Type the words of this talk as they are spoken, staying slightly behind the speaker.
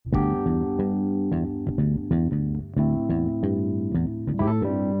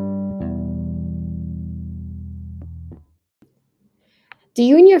Do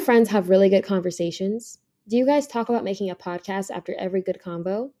you and your friends have really good conversations? Do you guys talk about making a podcast after every good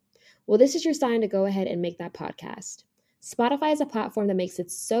convo? Well, this is your sign to go ahead and make that podcast. Spotify is a platform that makes it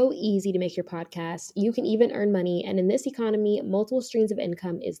so easy to make your podcast. You can even earn money, and in this economy, multiple streams of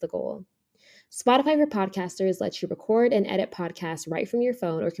income is the goal. Spotify for Podcasters lets you record and edit podcasts right from your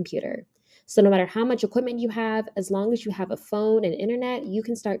phone or computer. So no matter how much equipment you have, as long as you have a phone and internet, you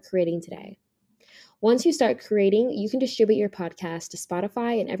can start creating today. Once you start creating, you can distribute your podcast to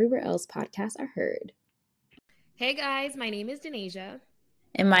Spotify and everywhere else podcasts are heard. Hey guys, my name is Denasia.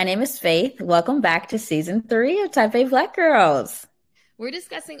 And my name is Faith. Welcome back to Season 3 of Type A Black Girls. We're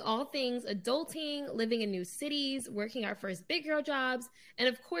discussing all things adulting, living in new cities, working our first big girl jobs, and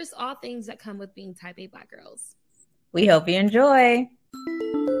of course, all things that come with being Type A Black girls. We hope you enjoy.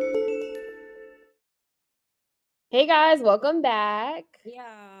 Hey guys, welcome back.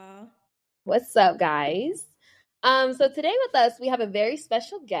 Yeah. What's up, guys? So today with us, we have a very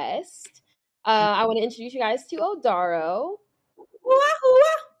special guest. I want to introduce you guys to Odaro.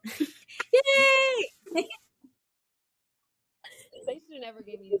 Yay! They should have never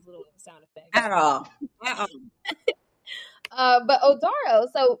gave me these little sound effects. At all. But Odaro,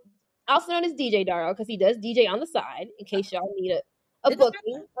 so also known as DJ Daro, because he does DJ on the side, in case y'all need a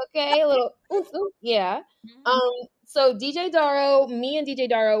booking. Okay, a little yeah. So DJ Daro, me and DJ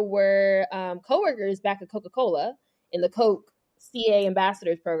Daro were co-workers back at Coca-Cola in the Coke CA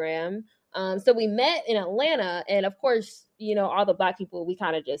Ambassadors program. So we met in Atlanta, and of course, you know, all the Black people, we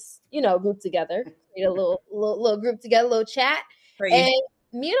kind of just, you know, grouped together, made a little group together, a little chat. And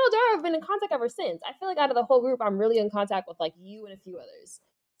me and Odaro have been in contact ever since. I feel like out of the whole group, I'm really in contact with like you and a few others.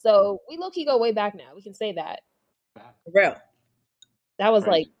 So we low-key go way back now. We can say that. For real. That was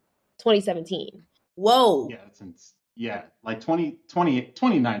like 2017. Whoa. Yeah, like 2018,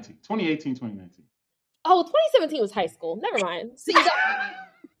 2019. Oh, 2017 was high school. Never mind. See,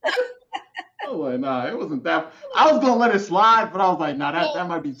 Oh, nah, it wasn't that. I was going to let it slide, but I was like, nah, that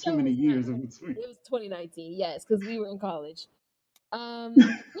might be too many years in between. It was 2019, yes, because we were in college. Yeah,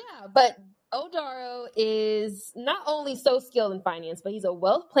 but Odaro is not only so skilled in finance, but he's a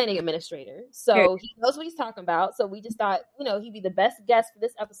wealth planning administrator. So he knows what he's talking about. So we just thought, you know, he'd be the best guest for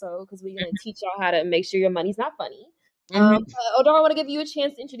this episode because we're going to teach y'all how to make sure your money's not funny. Odaro, I want to give you a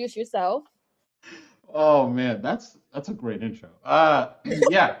chance to introduce yourself. Oh man, that's a great intro.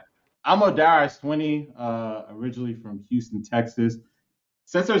 Yeah, I'm Odaro Sweeney, originally from Houston, Texas.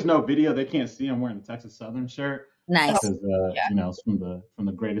 Since there's no video, they can't see I'm wearing a Texas Southern shirt. Nice. Because you know, it's from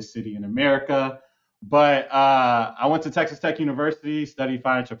the greatest city in America. But I went to Texas Tech University, studied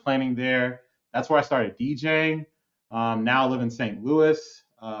financial planning there. That's where I started DJing. Now I live in St. Louis.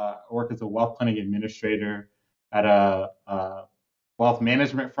 I work as a wealth planning administrator at a wealth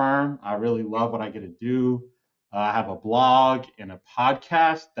management firm. I really love what I get to do. I have a blog and a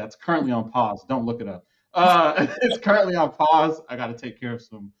podcast that's currently on pause. Don't look it up. It's currently on pause. I got to take care of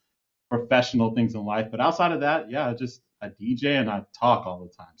some professional things in life. But outside of that, yeah, I DJ and I talk all the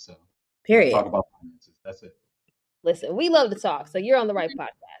time. So period. Talk about finances. That's it. Listen, we love to talk, so you're on the right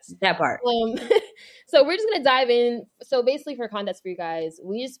podcast. That part. So we're just going to dive in. So basically for context for you guys,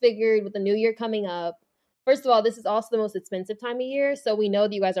 we just figured with the new year coming up, first of all, this is also the most expensive time of year. So we know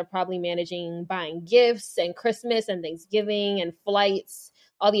that you guys are probably managing buying gifts and Christmas and Thanksgiving and flights,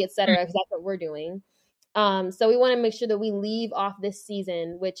 all the et cetera, because that's what we're doing. So we want to make sure that we leave off this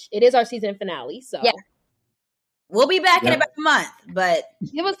season, which it is our season finale. So yeah, we'll be back in about a month, but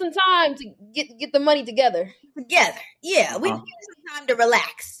give us some time to get the money together. Yeah, we need some time to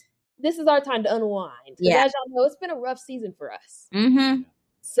relax. This is our time to unwind. Yeah, as y'all know, it's been a rough season for us. Mm-hmm.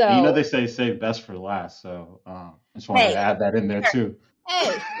 So and you know they say save best for last. So I just wanted to add that in there too.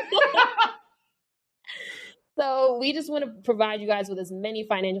 Hey. So we just want to provide you guys with as many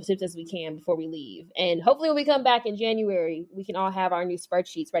financial tips as we can before we leave. And hopefully when we come back in January, we can all have our new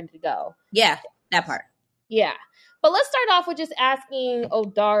spreadsheets ready to go. Yeah, that part. Yeah. But let's start off with just asking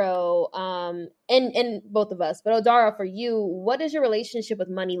Odaro, and both of us, but Odaro, for you, what does your relationship with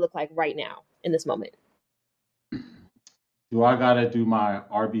money look like right now in this moment? Do I got to do my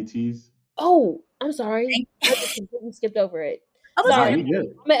RBTs? Oh, I'm sorry. I just completely skipped over it. Sorry. I'm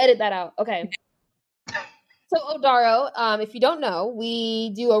going to edit that out. Okay. So Odaro, if you don't know, we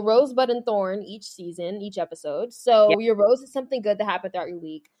do a rosebud and thorn each season, each episode. So your rose is something good that happened throughout your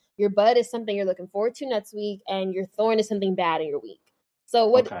week. Your bud is something you're looking forward to next week, and your thorn is something bad in your week. So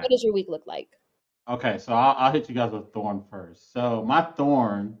what does your week look like? Okay, so I'll hit you guys with thorn first. So my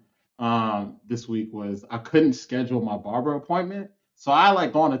thorn this week was I couldn't schedule my barber appointment. So I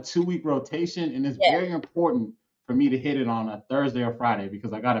like go on a 2-week rotation, and it's very important for me to hit it on a Thursday or Friday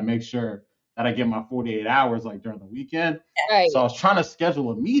because I got to make sure that I get my 48 hours like during the weekend. Right. So I was trying to schedule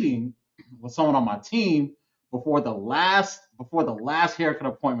a meeting with someone on my team before the last haircut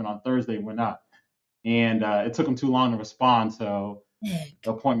appointment on Thursday went up. And it took them too long to respond. So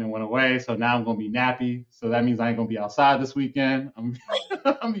the appointment went away. So now I'm going to be nappy. So that means I ain't going to be outside this weekend. I'm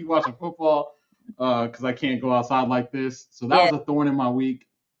going to be watching football because I can't go outside like this. So that was a thorn in my week.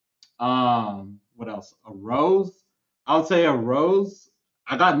 What else? A rose. I would say a rose.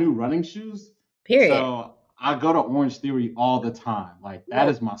 I got new running shoes. Period. So I go to Orange Theory all the time. Like that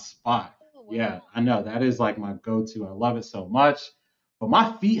is my spot. Yeah, I know. That is like my go-to. I love it so much. But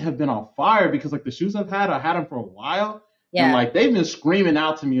my feet have been on fire because like the shoes I had them for a while. Yeah. And like they've been screaming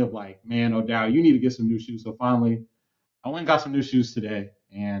out to me of like, man, O'Dowd, you need to get some new shoes. So finally, I went and got some new shoes today,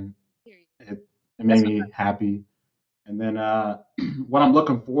 and it made me happy. And then what I'm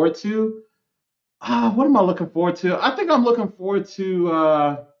looking forward to, what am I looking forward to? I think I'm looking forward to,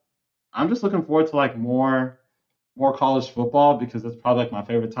 I'm just looking forward to like more college football because it's probably like my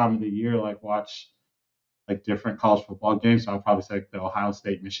favorite time of the year. Like watch like different college football games. So I'll probably say like the Ohio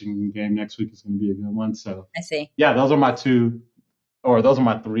State Michigan game next week is going to be a good one. So I see. Yeah, those are my three: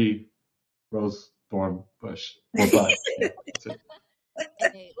 rose, thorn, bush. Hey,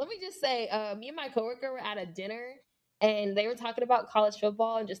 let me just say, me and my coworker were at a dinner and they were talking about college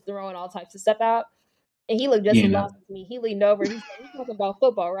football and just throwing all types of stuff out. And he looked just as lost as me. He leaned over. He said, "We're talking about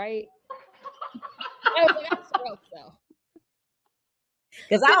football, right?" I was like, "I stroke though."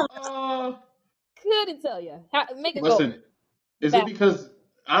 Because I couldn't tell you. Make it Listen, go. Is it because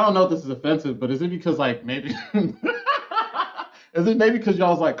I don't know if this is offensive, but is it because like maybe is it maybe because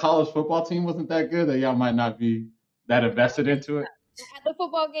y'all's like college football team wasn't that good that y'all might not be that invested into it? At the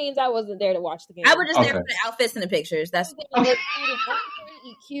football games, I wasn't there to watch the game. I was just there for the outfits and the pictures. That's look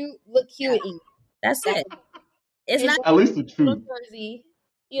cute and eat. That's it. It's not at least the truth. Jersey,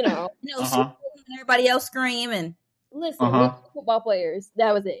 you know, everybody else scream and listen. Football players.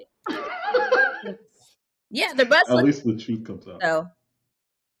 That was it. Yeah, their butts. At least the truth comes out. So,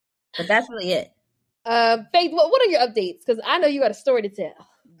 but that's really it. Faith, what are your updates? Because I know you got a story to tell.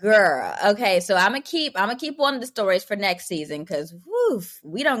 Girl, okay, so I'm gonna keep one of the stories for next season because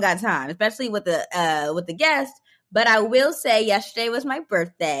we don't got time, especially with the guest. But I will say yesterday was my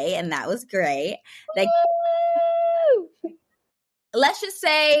birthday, and that was great. Like, let's just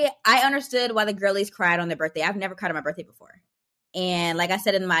say I understood why the girlies cried on their birthday. I've never cried on my birthday before. And like I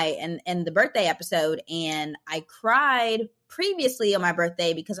said in the birthday episode, and I cried previously on my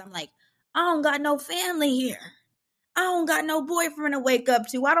birthday because I'm like, I don't got no family here. I don't got no boyfriend to wake up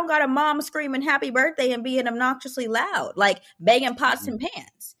to. I don't got a mom screaming happy birthday and being obnoxiously loud, like banging pots and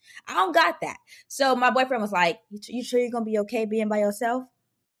pans. I don't got that. So my boyfriend was like, you sure you're going to be okay being by yourself?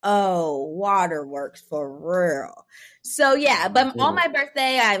 Oh, waterworks for real. So yeah, but on my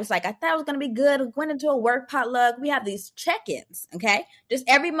birthday, I was like, I thought it was going to be good. We went into a work potluck. We have these check-ins, okay? Just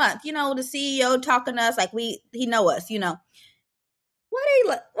every month, the CEO talking to us like he know us, Why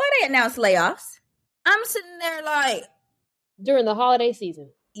they announce layoffs? I'm sitting there like, during the holiday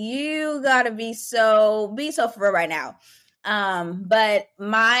season, you gotta be so for real right now. But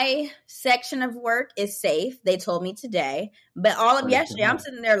my section of work is safe. They told me today, but all of yesterday, I'm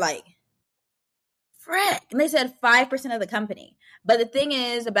sitting there like, frick. And they said 5% of the company. But the thing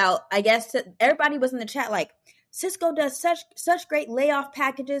is I guess everybody was in the chat like, Cisco does such great layoff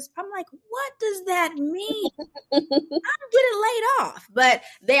packages. I'm like, what does that mean? I'm getting laid off. But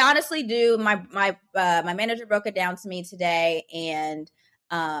they honestly do. My manager broke it down to me today, and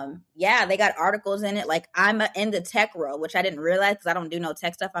they got articles in it. Like I'm in the tech world, which I didn't realize because I don't do no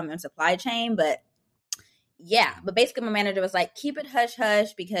tech stuff. I'm in supply chain, but basically my manager was like, keep it hush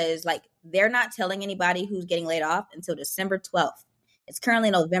hush because like they're not telling anybody who's getting laid off until December 12th. It's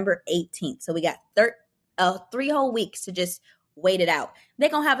currently November 18th, so we got 3 whole weeks to just wait it out. They're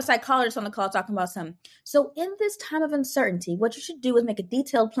going to have a psychologist on the call talking about something. So in this time of uncertainty, what you should do is make a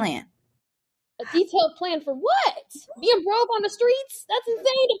detailed plan. A detailed plan for what? Being broke on the streets? That's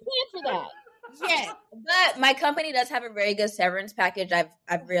insane to plan for that. Yeah, but my company does have a very good severance package,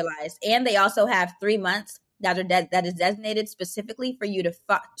 I've realized. And they also have 3 months that is designated specifically for you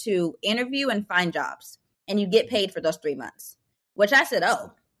to interview and find jobs. And you get paid for those 3 months, which I said,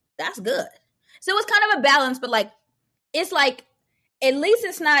 oh, that's good. So it's kind of a balance, but like, it's like, at least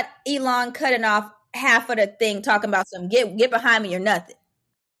it's not Elon cutting off half of the thing talking about some get behind me or nothing.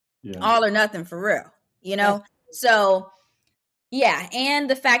 Yeah. All or nothing for real, Yeah. So yeah. And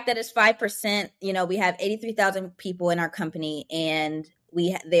the fact that it's 5%, we have 83,000 people in our company and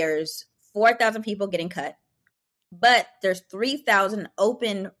there's 4,000 people getting cut, but there's 3,000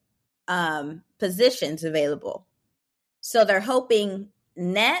 open positions available. So they're hoping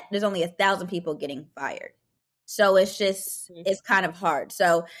net, there's only 1,000 people getting fired. So it's just, it's kind of hard.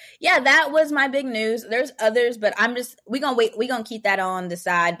 So yeah, that was my big news. There's others, but we're going to keep that on the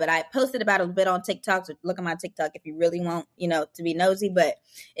side. But I posted about it a bit on TikTok. So look at my TikTok if you really want, to be nosy. But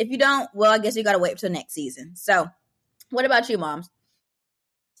if you don't, well, I guess you got to wait till next season. So what about you, moms?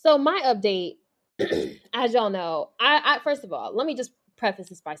 So my update, as y'all know, I first of all, let me just preface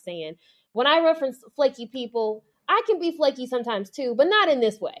this by saying, when I reference flaky people, I can be flaky sometimes too, but not in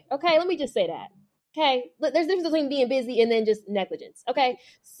this way. Okay, let me just say that. Okay, there's a difference between being busy and then just negligence. Okay,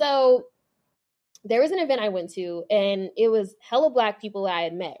 so there was an event I went to, and it was hella Black people I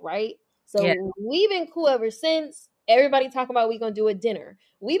had met, right? So we've been cool ever since. Everybody talking about we gonna do a dinner.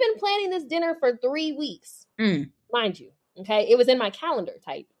 We've been planning this dinner for 3 weeks, mind you. Okay, it was in my calendar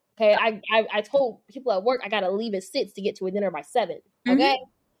type. Okay, I told people at work I gotta leave at 6 to get to a dinner by 7. Okay,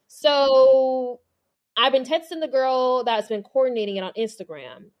 so I've been texting the girl that's been coordinating it on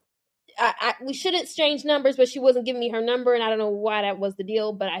Instagram. We should exchange numbers, but she wasn't giving me her number, and I don't know why that was the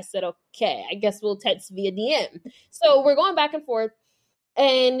deal, but I said, okay, I guess we'll text via DM. So we're going back and forth,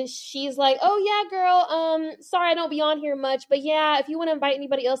 and she's like, oh, yeah, girl, sorry I don't be on here much, but yeah, if you want to invite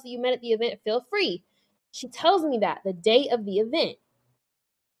anybody else that you met at the event, feel free. She tells me that the day of the event.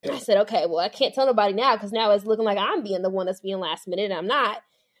 I said, okay, well, I can't tell nobody now, because now it's looking like I'm being the one that's being last minute, and I'm not.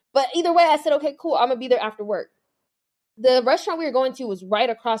 But either way, I said, okay, cool, I'm going to be there after work. The restaurant we were going to was right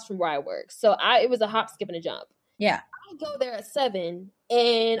across from where I work. So it was a hop, skip, and a jump. Yeah. I go there at 7,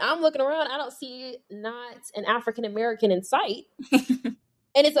 and I'm looking around. I don't see not an African-American in sight.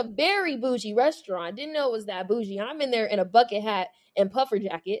 And it's a very bougie restaurant. Didn't know it was that bougie. I'm in there in a bucket hat and puffer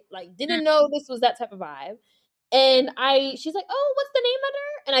jacket. Like, didn't know this was that type of vibe. And she's like, oh, what's the name under?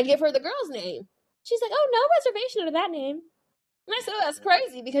 And I give her the girl's name. She's like, oh, no reservation under that name. And I said, oh, that's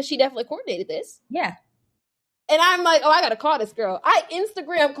crazy, because she definitely coordinated this. Yeah. And I'm like, oh, I got to call this girl. I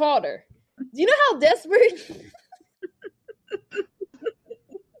Instagram called her. Do you know how desperate?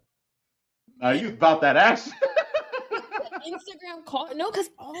 Now you about that action. Instagram call. No, because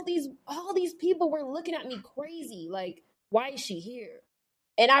all these people were looking at me crazy. Like, why is she here?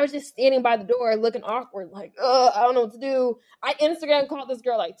 And I was just standing by the door looking awkward, like, I don't know what to do. I Instagram called this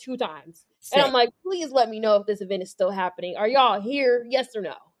girl like 2 times. And I'm like, please let me know if this event is still happening. Are y'all here? Yes or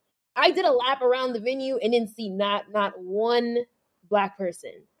no? I did a lap around the venue and didn't see not one Black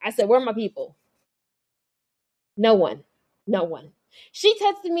person. I said, where are my people? No one. She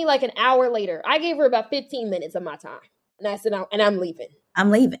texted me like an hour later. I gave her about 15 minutes of my time. And I said, and I'm leaving. I'm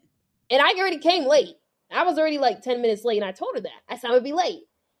leaving. And I already came late. I was already like 10 minutes late, and I told her that. I said I would be late.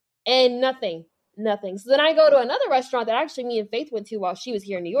 And nothing. So then I go to another restaurant that actually me and Faith went to while she was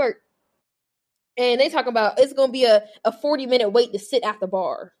here in New York. And they talk about it's going to be a 40-minute wait to sit at the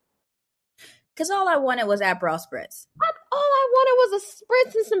bar. Because all I wanted was Aperol spritz. All I wanted was a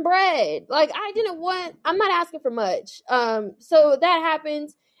spritz and some bread. Like, I'm not asking for much. So that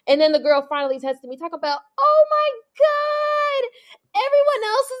happens. And then the girl finally texted me, talk about, oh my God, everyone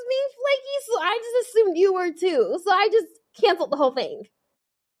else is being flaky. So I just assumed you were too. So I just canceled the whole thing.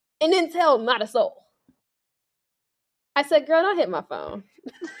 And didn't tell not a soul. I said, girl, don't hit my phone.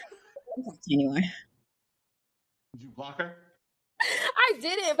 Anyway. Did you block her? I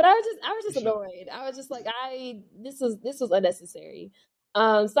didn't, but I was just annoyed. I was just like, this was unnecessary.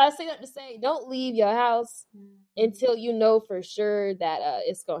 So I say that to say, don't leave your house until you know for sure that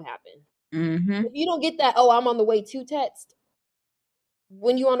it's gonna happen. Mm-hmm. If you don't get that, oh, I'm on the way to text,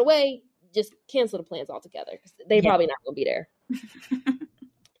 when you're on the way, just cancel the plans altogether, because they probably not gonna be there.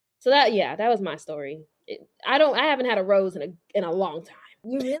 So that was my story. I haven't had a rose in a long time.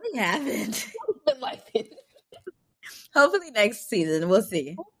 You really haven't. Life. Hopefully next season, we'll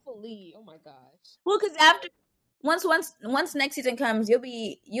see. Hopefully, oh my gosh. Well, because after once next season comes,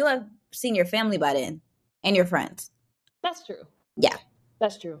 you'll have seen your family by then and your friends. That's true. Yeah,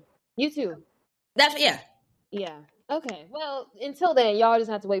 that's true. You too. Yeah. Okay. Well, until then, y'all just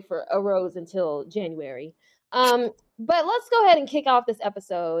have to wait for a rose until January. But let's go ahead and kick off this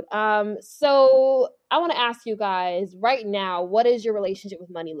episode. So I want to ask you guys right now, what does your relationship with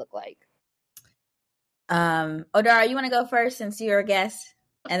money look like? Odara, you want to go first since you're a guest?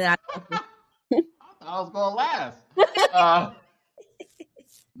 And then I thought I was going last.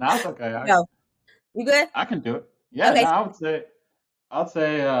 No, it's okay. No. You good? I can do it. Yeah, okay. No, I would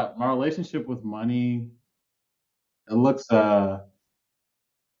say my relationship with money, it looks I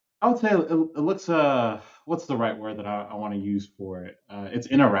would say it looks what's the right word that I want to use for it? It's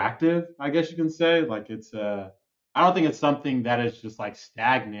interactive, I guess you can say. Like it's I don't think it's something that is just like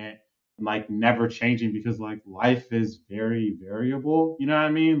stagnant and like never changing, because like life is very variable, you know what I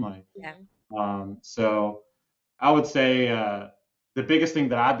mean? Like yeah. So I would say the biggest thing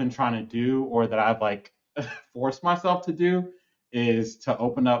that I've been trying to do, or that I've like forced myself to do, is to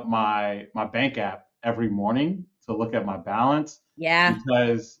open up my bank app every morning to look at my balance, Yeah.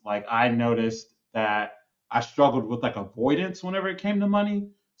 because like I noticed that I struggled with like avoidance whenever it came to money.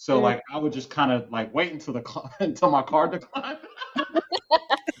 So Mm. like I would just kind of like wait until until my card declined.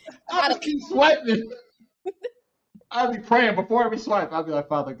 I just keep swiping. I'd be praying before every swipe. I'd be like,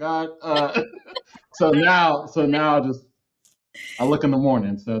 Father God. So now I look in the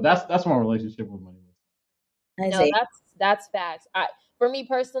morning. So that's my relationship with money. I No, see. that's facts. For me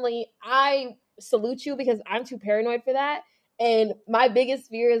personally, I salute you because I'm too paranoid for that. And my biggest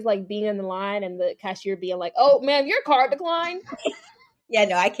fear is like being in the line and the cashier being like, "Oh, ma'am, your card declined." Yeah,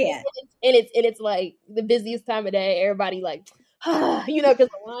 no, I can't. And it's like the busiest time of day. Everybody like, because the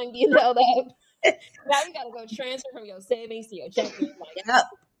line being held up. Now you gotta go transfer from your savings to your checking. Like, Yep.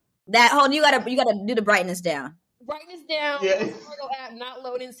 That whole you gotta do the brightness down. brightness down, Yeah, Fargo app not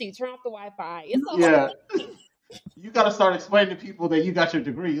loading, so you turn off the Wi-Fi. It's a whole yeah. thing. You got to start explaining to people that you got your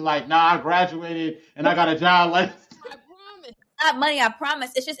degree. You're like, nah, I graduated and I got a job. Like, I promise. Not money, I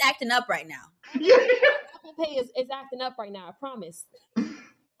promise. It's just acting up right now. yeah. Apple Pay is acting up right now. I promise.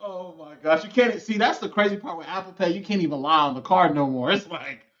 Oh my gosh, you can't see. That's the crazy part with Apple Pay. You can't even lie on the card no more. It's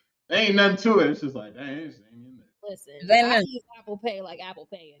like there ain't nothing to it. It's just like, dang, it's ain't in there. Listen, Then- I use Apple Pay like Apple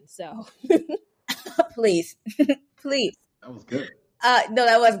Paying, so Please. Please. That was good. No,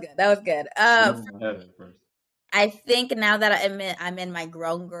 that was good. That was good. Went over my head at first. I think now that I'm in my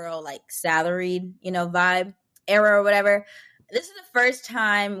grown girl, like salaried, vibe era or whatever, this is the first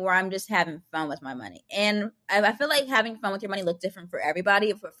time where I'm just having fun with my money. And I feel like having fun with your money looks different for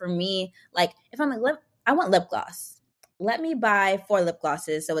everybody. But for me, like if I'm like, I want lip gloss. Let me buy 4 lip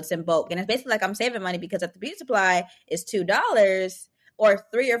glosses so it's in bulk. And it's basically like I'm saving money because at the beauty supply is $2 or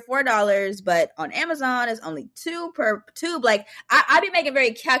 $3 or $4, but on Amazon it's only $2 per tube. Like I be making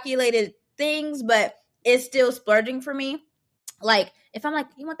very calculated things, but it's still splurging for me. Like if I'm like,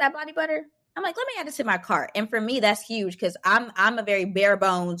 you want that body butter? I'm like, let me add this to my cart. And for me, that's huge because I'm a very bare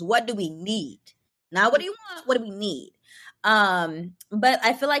bones. What do we need? Not what do you want? What do we need? But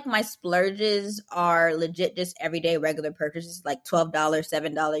I feel like my splurges are legit just everyday regular purchases, like $12,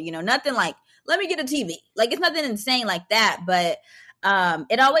 $7, nothing like, let me get a TV. Like it's nothing insane like that. But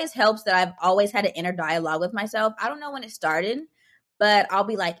it always helps that I've always had an inner dialogue with myself. I don't know when it started, but I'll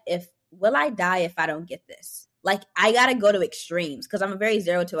be like, will I die if I don't get this? Like I gotta go to extremes because I'm a very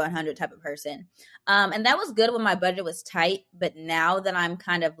 0 to 100 type of person. And that was good when my budget was tight. But now that I'm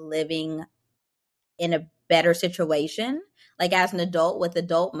kind of living in a better situation, like as an adult with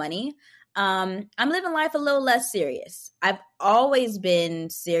adult money, I'm living life a little less serious. I've always been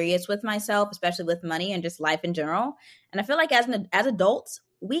serious with myself, especially with money and just life in general. And I feel like as adults,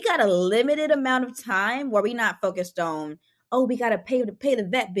 we got a limited amount of time where we're not focused on, oh, we got to pay the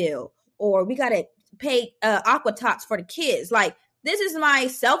vet bill, or we got to pay aqua tots for the kids. Like this is my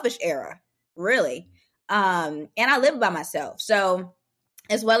selfish era, really. And I live by myself. So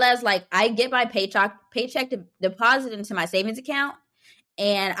as well as like I get my paycheck deposited into my savings account,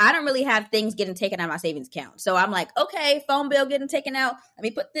 and I don't really have things getting taken out of my savings account. So I'm like, okay, phone bill getting taken out. Let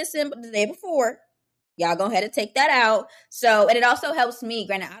me put this in the day before. Y'all go ahead and take that out. So, and it also helps me.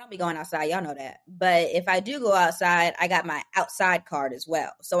 Granted, I don't be going outside. Y'all know that. But if I do go outside, I got my outside card as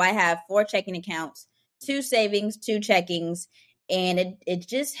well. So I have 4 checking accounts, 2 savings, 2 checkings. And it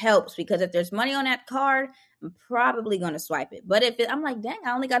just helps because if there's money on that card, I'm probably going to swipe it. But if I'm like, dang,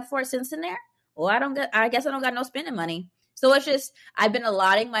 I only got 4 cents in there. Well, I guess I don't got no spending money. So it's just, I've been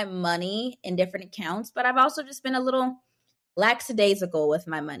allotting my money in different accounts, but I've also just been a little lackadaisical with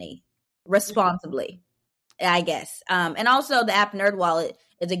my money, responsibly, I guess. And also the app NerdWallet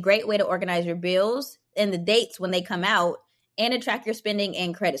is a great way to organize your bills and the dates when they come out and to track your spending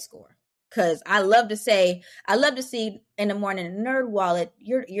and credit score. Because I love to see in the morning, NerdWallet,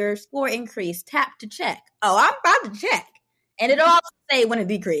 your score increased, tap to check. Oh, I'm about to check. And it'll also say when it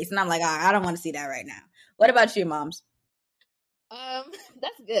decreased. And I'm like, I don't want to see that right now. What about you, moms?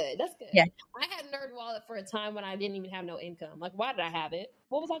 That's good. That's good. Yeah. I had NerdWallet for a time when I didn't even have no income. Like, why did I have it?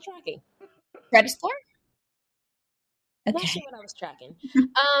 What was I tracking? Credit score? Okay. Not sure what I was tracking.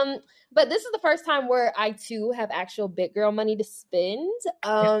 But this is the first time where I too have actual big girl money to spend.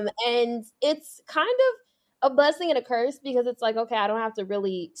 And it's kind of a blessing and a curse because it's like, okay, I don't have to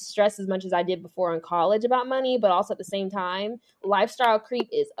really stress as much as I did before in college about money, but also at the same time, lifestyle creep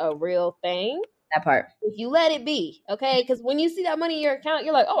is a real thing. That part. If you let it be, okay? Because when you see that money in your account,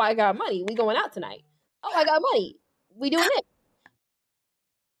 you're like, oh, I got money. We going out tonight. Oh, I got money. We doing it.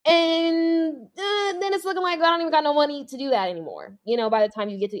 And then it's looking like I don't even got no money to do that anymore, by the time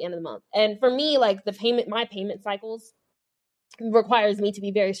you get to the end of the month. And for me, like my payment cycles requires me to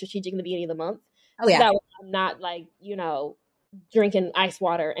be very strategic in the beginning of the month. Oh yeah. So that way I'm not like, drinking ice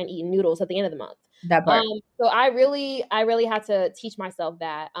water and eating noodles at the end of the month. That part. So I really had to teach myself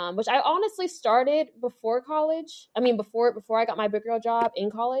that, which I honestly started before college. I mean, before I got my big girl job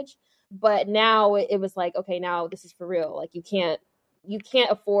in college, but now it was like, okay, now this is for real. Like you can't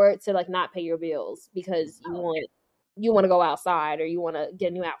afford to like not pay your bills because you want to go outside or you want to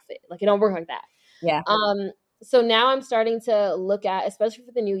get a new outfit. Like it don't work like that. Yeah. So now I'm starting to look at, especially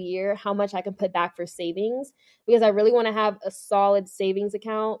for the new year, how much I can put back for savings, because I really want to have a solid savings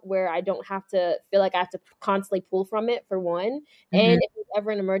account where I don't have to feel like I have to constantly pull from it, for one. Mm-hmm. And if there's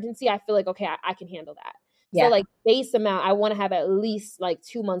ever an emergency, I feel like, okay, I can handle that. Yeah. So like base amount, I want to have at least like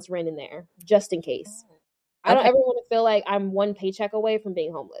 2 months rent in there just in case. Okay. I don't ever want to feel like I'm one paycheck away from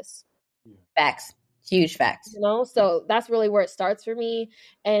being homeless. Facts. Huge facts. So that's really where it starts for me.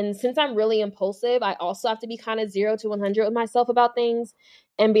 And since I'm really impulsive, I also have to be kind of 0 to 100 with myself about things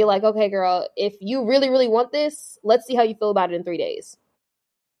and be like, okay, girl, if you really, really want this, let's see how you feel about it in 3 days.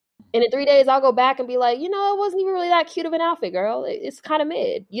 And in 3 days, I'll go back and be like, it wasn't even really that cute of an outfit, girl. It's kind of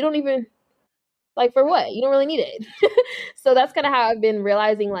mid. You don't even, like, for what? You don't really need it. So that's kind of how I've been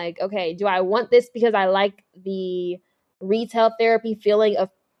realizing, like, okay, do I want this because I like the retail therapy feeling of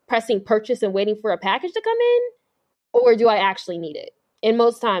pressing purchase and waiting for a package to come in, or do I actually need it? And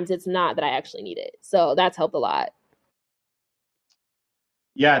most times it's not that I actually need it. So that's helped a lot.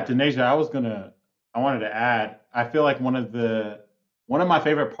 Yeah, Denasia, I wanted to add, I feel like one of my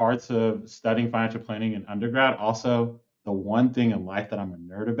favorite parts of studying financial planning in undergrad, also the one thing in life that I'm a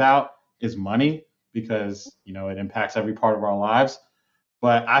nerd about is money, because, it impacts every part of our lives.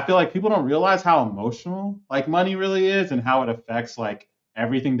 But I feel like people don't realize how emotional like money really is and how it affects like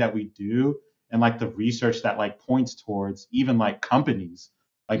everything that we do, and like the research that like points towards even like companies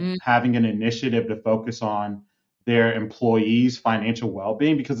like having an initiative to focus on their employees' financial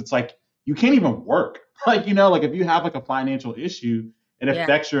well-being, because it's like you can't even work. Like, like if you have like a financial issue, it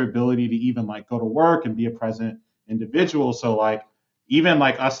affects your ability to even like go to work and be a present individual. So like even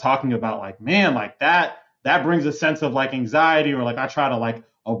like us talking about like, man, like that brings a sense of like anxiety, or like I try to like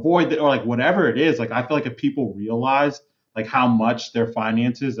avoid it, or like whatever it is. Like I feel like if people realized like how much their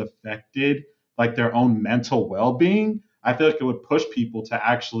finances affected like their own mental well-being, I feel like it would push people to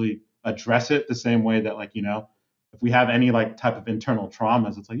actually address it the same way that like, if we have any like type of internal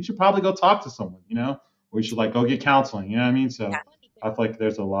traumas, it's like you should probably go talk to someone, or you should like go get counseling, you know what I mean? So I feel like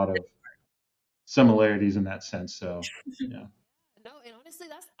there's a lot of similarities in that sense. So yeah. No, and honestly,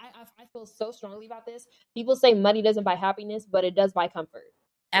 I feel so strongly about this. People say money doesn't buy happiness, but it does buy comfort.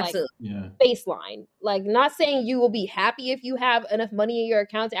 Absolutely. Like, baseline. Like, not saying you will be happy if you have enough money in your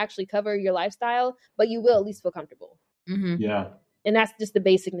account to actually cover your lifestyle, but you will at least feel comfortable. Mm-hmm. Yeah. And that's just the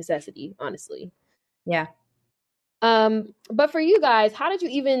basic necessity, honestly. Yeah. But for you guys, how did you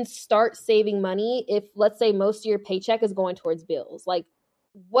even start saving money if, let's say, most of your paycheck is going towards bills? Like,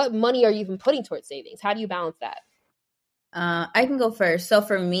 what money are you even putting towards savings? How do you balance that? I can go first. So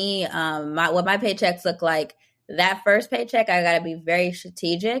for me, what my paychecks look like, that first paycheck, I got to be very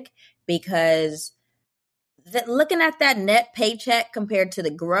strategic, because looking at that net paycheck compared to the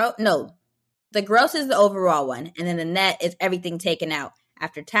gross, the gross is the overall one. And then the net is everything taken out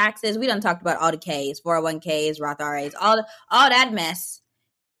after taxes. We done talked about all the Ks, 401ks, Roth IRAs, all that mess.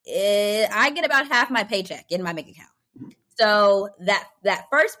 I get about half my paycheck in my bank account. So that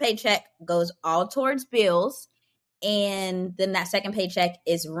first paycheck goes all towards bills. And then that second paycheck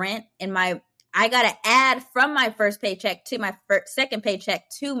is rent. And I got to add from my first paycheck to my second paycheck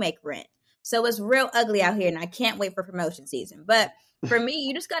to make rent. So it's real ugly out here, and I can't wait for promotion season. But for me,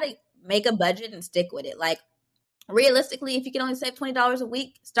 you just got to make a budget and stick with it. Like, realistically, if you can only save $20 a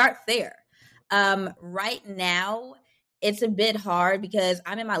week, start there. Right now, it's a bit hard because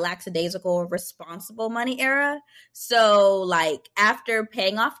I'm in my lackadaisical responsible money era. So like after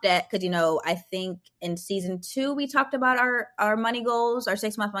paying off debt, because, I think in season 2, we talked about our money goals, our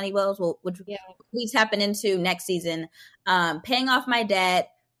 6-month money goals, which we tapping into next season, paying off my debt,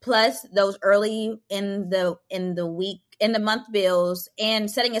 plus those early in the month bills,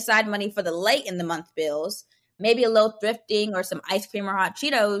 and setting aside money for the late in the month bills, maybe a little thrifting or some ice cream or hot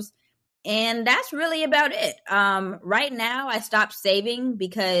Cheetos. And that's really about it. Right now, I stopped saving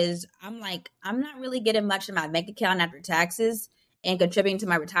because I'm not really getting much in my bank account after taxes and contributing to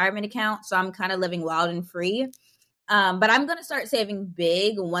my retirement account. So I'm kind of living wild and free. But I'm going to start saving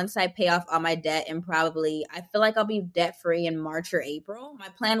big once I pay off all my debt, and probably I feel like I'll be debt free in March or April. My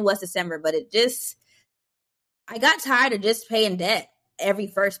plan was December, but I got tired of just paying debt every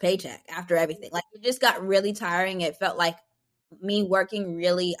first paycheck after everything. Like, it just got really tiring. It felt like me working,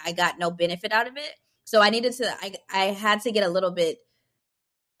 really, I got no benefit out of it. So I had to get a little bit,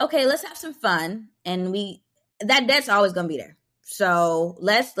 okay, let's have some fun. And that debt's always going to be there. So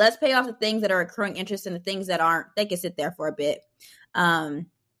let's pay off the things that are accruing interest and the things that aren't, they can sit there for a bit.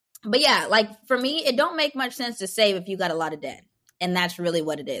 But yeah, like for me, it don't make much sense to save if you got a lot of debt. And that's really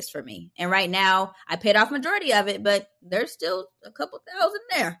what it is for me. And right now I paid off majority of it, but there's still a couple thousand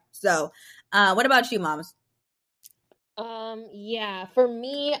there. So what about you, mamas? Yeah, for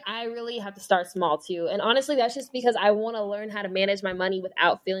me, I really have to start small too. And honestly, that's just because I want to learn how to manage my money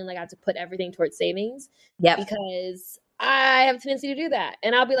without feeling like I have to put everything towards savings. Yeah. Because I have a tendency to do that.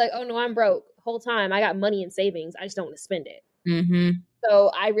 And I'll be like, oh no, I'm broke. Whole time I got money in savings. I just don't want to spend it. Mm-hmm. So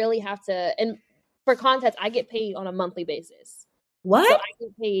I really have to, and for context, I get paid on a monthly basis. What? So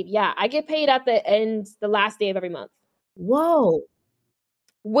I get paid at the last day of every month. Whoa.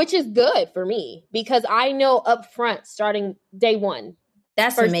 Which is good for me because I know up front, starting day one,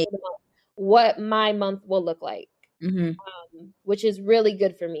 that's amazing, what my month will look like. Mm-hmm. Which is really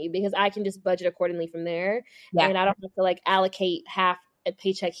good for me because I can just budget accordingly from there. Yeah. And I don't have to like allocate half a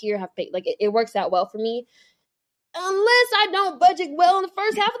paycheck here, half pay. Like it works out well for me. Unless I don't budget well in the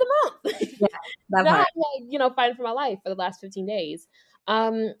first half of the month. Yeah, that's like, fighting for my life for the last 15 days.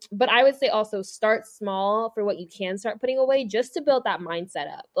 But I would say also start small for what you can start putting away just to build that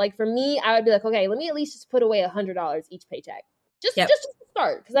mindset up. Like for me, I would be like, okay, let me at least just put away $100 each paycheck. Just to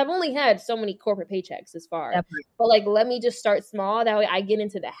start. Because I've only had so many corporate paychecks this far. Definitely. But like, let me just start small. That way I get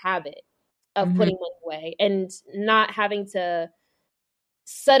into the habit of putting money away and not having to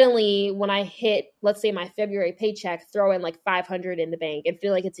suddenly when I hit, let's say my February paycheck, throw in like $500 in the bank and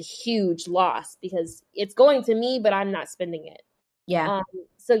feel like it's a huge loss because it's going to me, but I'm not spending it. Yeah.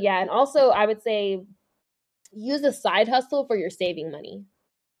 So yeah. And also I would say use a side hustle for your saving money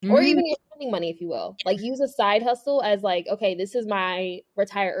or even your spending money, if you will. Like use a side hustle as like, okay, this is my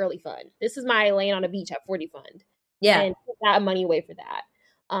retire early fund. This is my laying on a beach at 40 fund. Yeah. And put that money away for that.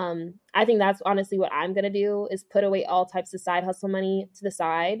 I think that's honestly what I'm going to do is put away all types of side hustle money to the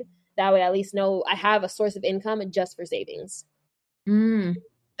side. That way I at least know I have a source of income just for savings.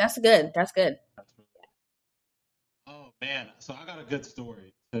 That's good. That's good. Oh man. So I got a good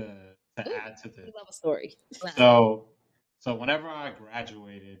story to add to this. We love a story. So whenever I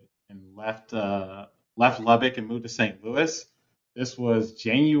graduated and left Lubbock and moved to St. Louis, this was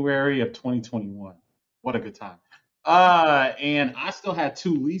January of 2021. What a good time. And I still had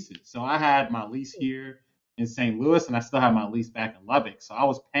 2 leases. So I had my lease here in St. Louis and I still had my lease back in Lubbock. So I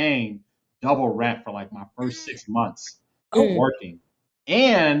was paying double rent for like my first 6 months of working.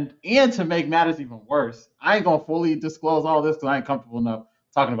 And to make matters even worse, I ain't gonna fully disclose all this because I ain't comfortable enough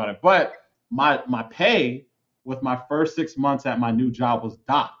talking about it. But my pay with my first 6 months at my new job was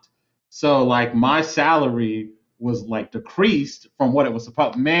docked. So like my salary was like decreased from what it was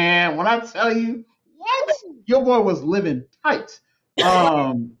supposed. Man, when I tell you, what? Your boy was living tight.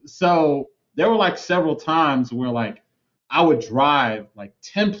 So there were like several times where like I would drive like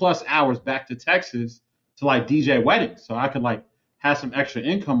 10 plus hours back to Texas to like DJ weddings. So I could like have some extra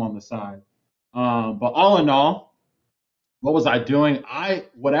income on the side. But all in all, what was I doing?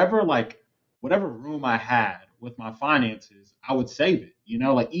 Whatever room I had with my finances, I would save it,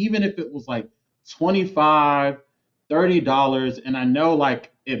 like even if it was like $25, $30. And I know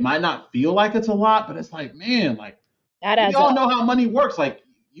like it might not feel like it's a lot, but it's like, man, like we all know how money works. Like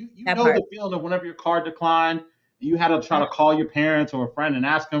you know the feeling of whenever your card declined, you had to try to call your parents or a friend and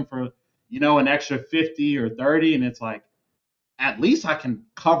ask them for, an extra 50 or 30. And it's like, at least I can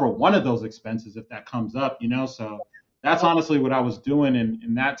cover one of those expenses if that comes up, so that's honestly what I was doing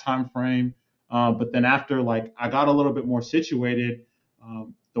in that time frame. But then after like I got a little bit more situated,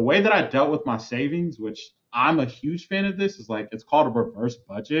 the way that I dealt with my savings, which I'm a huge fan of this, is like it's called a reverse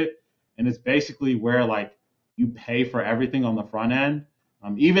budget. And it's basically where like you pay for everything on the front end,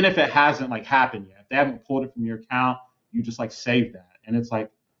 even if it hasn't like happened yet. If they haven't pulled it from your account, you just like save that. And it's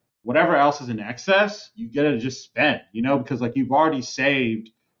like whatever else is in excess, you get to just spend, because like you've already saved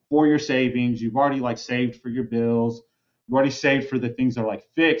for your savings. You've already like saved for your bills. You already saved for the things that are like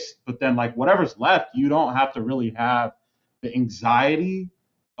fixed. But then like whatever's left, you don't have to really have the anxiety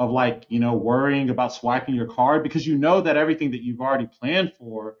of like, worrying about swiping your card because you know that everything that you've already planned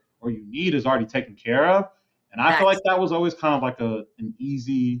for or you need is already taken care of. And I feel like that was always kind of like an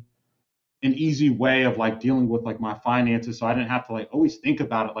easy way of like dealing with like my finances. So I didn't have to like always think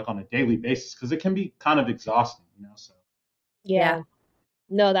about it like on a daily basis because it can be kind of exhausting, so. Yeah.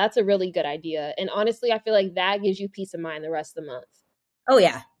 No, that's a really good idea. And honestly, I feel like that gives you peace of mind the rest of the month. Oh,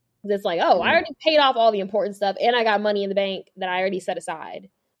 yeah. It's like, I already paid off all the important stuff and I got money in the bank that I already set aside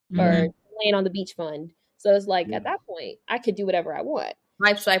for laying on the beach fund. So it's like at that point, I could do whatever I want.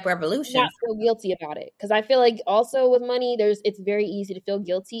 Swipe revolution. Not feel guilty about it, because I feel like also with money, it's very easy to feel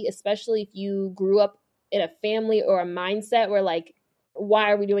guilty, especially if you grew up in a family or a mindset where like,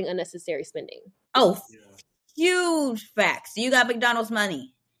 why are we doing unnecessary spending? Oh, huge facts. You got McDonald's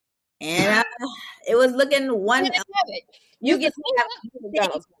money, and it was looking one. You get to have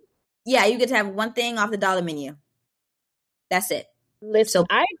McDonald's money. Yeah, you get to have one thing off the dollar menu. That's it. Listen,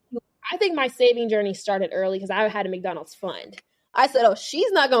 I think my saving journey started early because I had a McDonald's fund. I said, "Oh,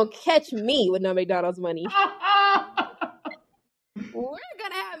 she's not gonna catch me with no McDonald's money. We're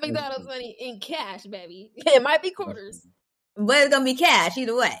gonna have McDonald's money in cash, baby. It might be quarters, but it's gonna be cash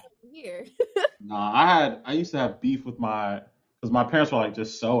either way." Here. I used to have beef with because my parents were like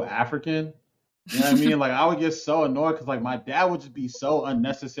just so African. You know what I mean? Like I would get so annoyed because like my dad would just be so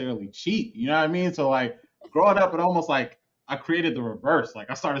unnecessarily cheap. You know what I mean? So like growing up, it almost like I created the reverse. Like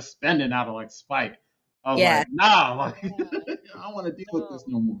I started spending out of like spite. I was like, nah, like I don't want to deal with this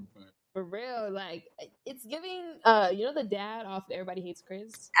no more. But. For real, like it's giving. You know the dad off Everybody Hates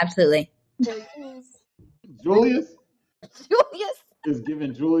Chris. Absolutely. Julius. Julius is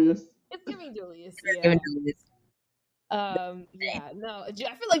giving Julius. It's giving Julius. Yeah. Yeah. No, I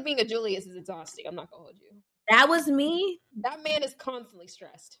feel like being a Julius is exhausting. I'm not gonna hold you. That was me. That man is constantly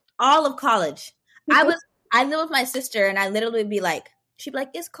stressed. All of college. I lived with my sister, and I literally would be like, she'd be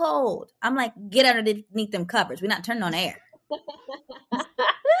like, "It's cold." I'm like, "Get underneath them covers. We're not turning on air."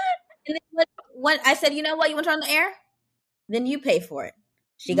 And then when I said, "You know what? You want to turn on the air? Then you pay for it."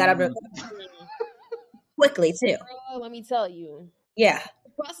 She got up quickly too. Oh, let me tell you. Yeah.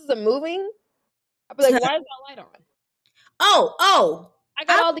 The process of moving, I'd be like, "Why is that light on?" Oh! I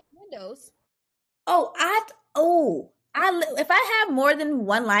got all these windows. If I have more than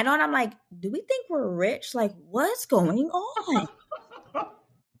one light on, I'm like, do we think we're rich? Like, what's going on?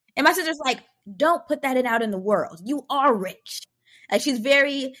 And my sister's like, don't put that out in the world. You are rich. Like she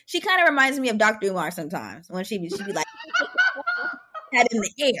kind of reminds me of Dr. Umar sometimes when she'd be like, that in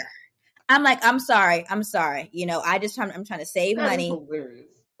the air. I'm like, I'm sorry. You know, I'm trying to save money. Hilarious.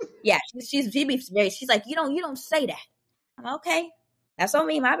 Yeah, she's like, you don't say that. I'm okay. That's on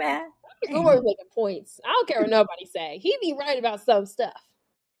me. My bad. Umar's making points. I don't care what nobody say. He be right about some stuff.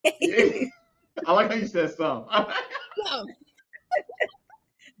 I like how you said some. No.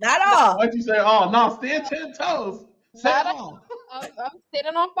 Not all. Why'd you say all? No, stand 10 toes. Say all. I'm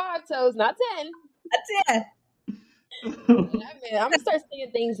standing on 5 toes, not 10. Not 10. I'm gonna start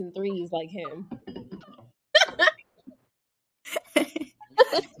saying things in 3s like him.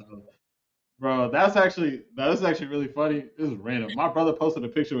 Bro, that is actually really funny. This is random. My brother posted a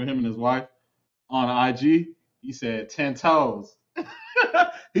picture with him and his wife on IG. He said 10 toes.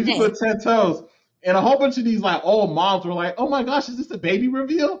 He just put 10 toes. And a whole bunch of these like old moms were like, "Oh my gosh, is this a baby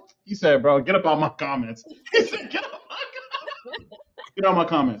reveal?" He said, "Bro, get up out my comments." He said, "Get out my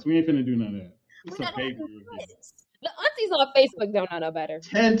comments. We ain't finna do none of that. It's a baby reveal." The aunties on Facebook don't know better.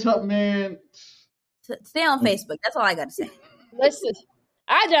 10 toes, man. Stay on Facebook. That's all I got to say. Listen,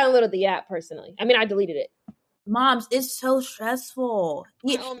 I downloaded the app personally. I mean, I deleted it. Moms, it's so stressful.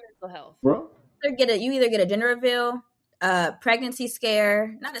 My own mental health. Bro. You either get a gender reveal, pregnancy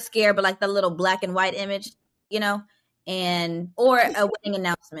scare, not a scare, but like the little black and white image, you know, or a wedding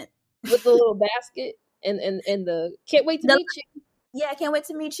announcement. With the little basket and the can't wait to meet you. Yeah, can't wait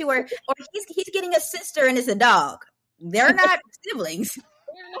to meet you. Or he's getting a sister and it's a dog. They're not siblings.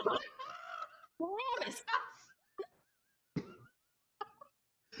 Promise.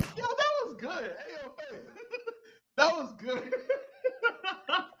 Yo, that was good. Hey, that was good.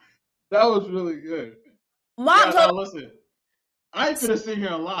 That was really good. Listen, I ain't finna sit here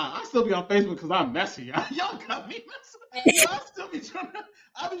and lie. I still be on Facebook because I'm messy. Y'all got me messy.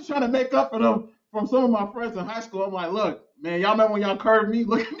 I've been trying to make up for them from some of my friends in high school. I'm like, look, man, y'all remember when y'all curved me?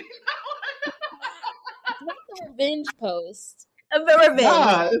 Look at me now. It's not a revenge post. A revenge.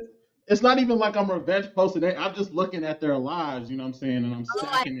 Nah, it's not even like I'm revenge posting. I'm just looking at their lives, you know what I'm saying? And I'm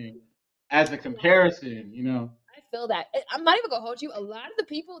stacking it as a comparison, you know? I feel that. I'm not even going to hold you. A lot of the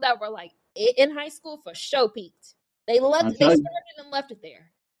people that were like in high school for show peaked. They started and left it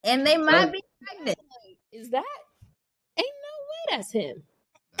there. And they might be pregnant. Is that? Ain't no way that's him.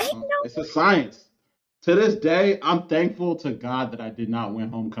 It's a science. To this day, I'm thankful to God that I did not win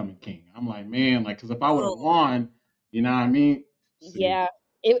Homecoming King. I'm like, man, like, because if I would have won, you know what I mean? Yeah.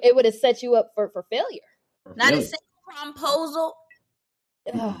 It would have set you up for failure. Not a single promposal.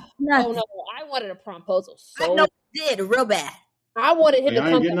 Oh no! I wanted a promposal. I know you did real bad. I wanted him to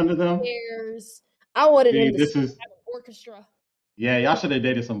come upstairs. I wanted him to have an orchestra. Yeah, y'all should have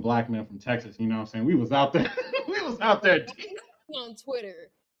dated some black men from Texas. You know what I'm saying? We was out there. On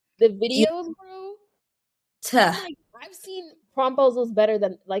Twitter. The videos, bro. Tough. I've seen proposals better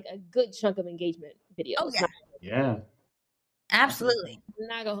than like a good chunk of engagement videos. Oh, yeah. Yeah. Absolutely. I'm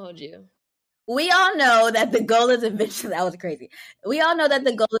not gonna hold you. We all know that the goal is eventually, that was crazy. We all know that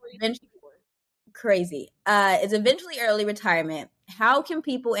the goal is eventually is eventually early retirement. How can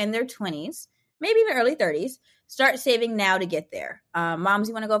people in their 20s, maybe even early 30s, start saving now to get there? Moms,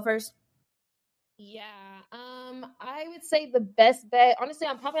 you want to go first? Yeah. I would say the best bet, honestly,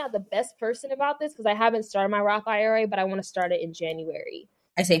 I'm probably not the best person about this because I haven't started my Roth IRA, but I want to start it in January.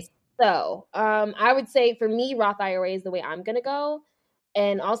 I see. So, I would say for me, Roth IRA is the way I'm going to go,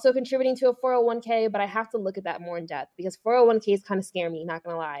 and also contributing to a 401k, but I have to look at that more in depth because 401ks kind of scare me, not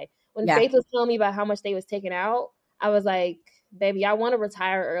going to lie. When Faith was telling me about how much they was taking out, I was like, baby, I want to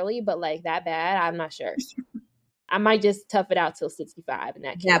retire early, but like that bad, I'm not sure. I might just tough it out till 65 in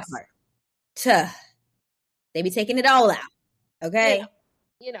that case. That part. They be taking it all out. Okay.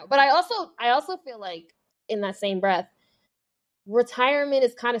 Yeah. But I also feel like in that same breath, retirement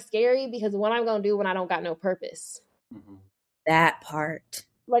is kind of scary because what I'm going to do when I don't got no purpose. Mm-hmm. That part.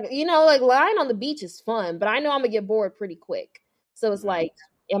 Like, like lying on the beach is fun, but I know I'm going to get bored pretty quick. So it's like,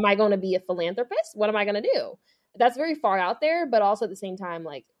 am I going to be a philanthropist? What am I going to do? That's very far out there, but also at the same time,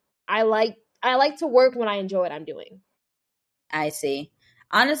 like I like to work when I enjoy what I'm doing. I see.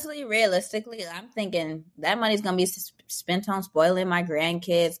 Honestly, realistically, I'm thinking that money's going to be spent on spoiling my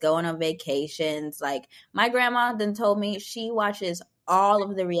grandkids, going on vacations. Like, my grandma then told me she watches all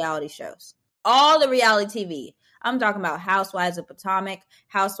of the reality shows, all the reality TV. I'm talking about Housewives of Potomac,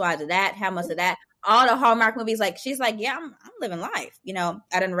 Housewives of that, how much of that, all the Hallmark movies. Like, she's like, yeah, I'm living life.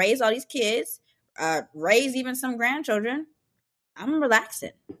 I done raised all these kids, raised even some grandchildren. I'm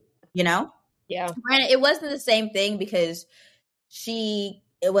relaxing, Yeah. Granted, it wasn't the same thing because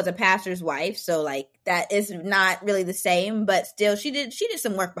it was a pastor's wife, so like that is not really the same, but still she did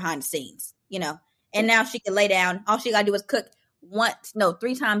some work behind the scenes, and now she can lay down. All she gotta do is cook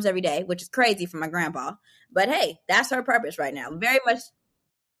 3 times every day, which is crazy for my grandpa, but hey, that's her purpose right now. Very much.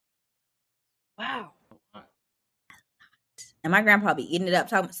 Wow. And my grandpa be eating it up,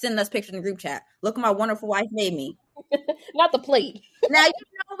 sending us pictures in the group chat. Look what my wonderful wife made me. Not the plate. Now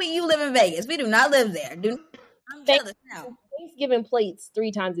you live in Vegas. We do not live there. I'm jealous now. Thanksgiving plates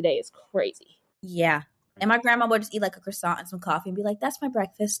 3 times a day is crazy. Yeah. And my grandma would just eat like a croissant and some coffee and be like, that's my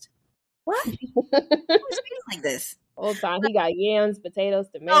breakfast. What? Who's eating like this? All the time. He got yams, potatoes,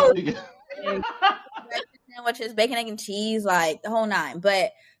 tomatoes. Sandwiches, bacon, egg, and cheese, like the whole 9.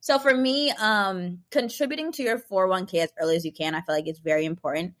 But so for me, contributing to your 401k as early as you can, I feel like it's very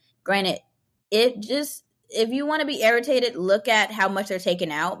important. Granted, if you want to be irritated, look at how much they're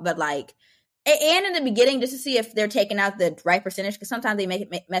taking out, but like, and in the beginning, just to see if they're taking out the right percentage, because sometimes they make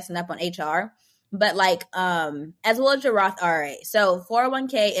it messing up on HR. But like, as well as your Roth IRA. So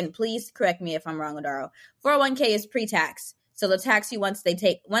 401k, and please correct me if I'm wrong, Adaro. 401k is pre-tax, so they'll tax you once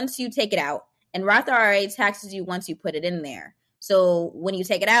you take it out, and Roth IRA taxes you once you put it in there. So when you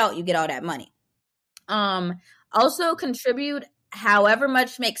take it out, you get all that money. Also contribute however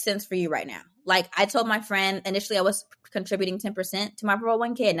much makes sense for you right now. Like I told my friend initially, I was contributing 10% to my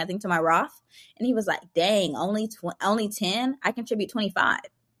 401k and nothing to my Roth, and he was like, "Dang, only 10? I contribute 25%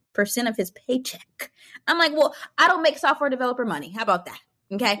 of his paycheck." I'm like, "Well, I don't make software developer money. How about that?"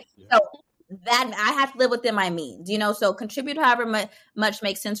 Okay, so that I have to live within my means, So contribute however much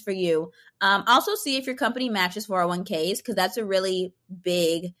makes sense for you. Also, see if your company matches 401ks because that's a really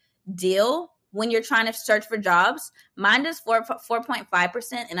big deal. When you're trying to search for jobs, mine is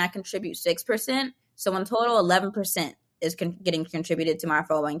 4.5%, and I contribute 6%. So in total, 11% is getting contributed to my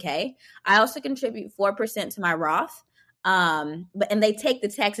 401k. I also contribute 4% to my Roth, and they take the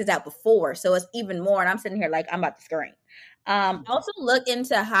taxes out before, so it's even more. And I'm sitting here like I'm about to scream. Also look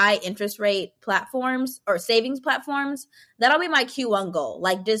into high interest rate platforms or savings platforms. That'll be my Q1 goal.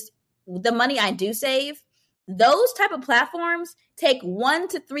 Like just the money I do save. Those type of platforms take 1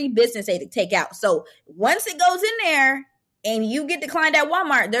 to 3 business days to take out. So once it goes in there and you get declined at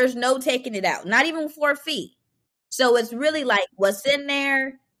Walmart, there's no taking it out, not even for a fee. So it's really like what's in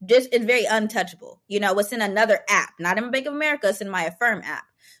there just is very untouchable. What's in another app, not in Bank of America, it's in my Affirm app.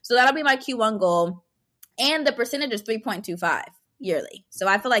 So that'll be my Q1 goal. And the percentage is 3.25 yearly. So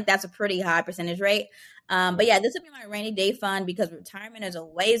I feel like that's a pretty high percentage rate. But yeah, this will be my rainy day fund because retirement is a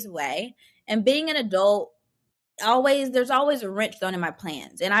ways away. And being an adult, there's always a wrench thrown in my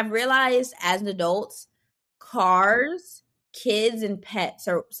plans. And I've realized as an adult, cars, kids, and pets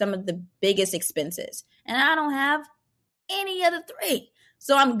are some of the biggest expenses. And I don't have any other 3.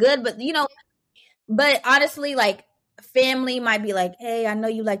 So I'm good. But honestly, like family might be like, hey, I know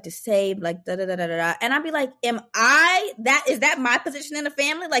you like to save, like da da da da da. And I'd be like, is that my position in the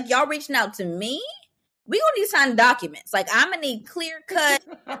family? Like y'all reaching out to me? we gonna need signed documents. Like, I'm gonna need clear cut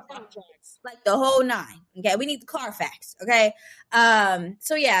contracts, like the whole 9. Okay, we need the Carfax. Okay,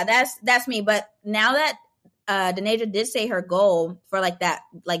 so yeah, that's me. But now that Denasia did say her goal for like that,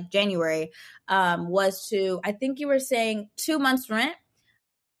 like January, was to, I think you were saying 2 months rent.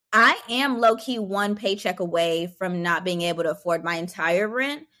 I am low key 1 paycheck away from not being able to afford my entire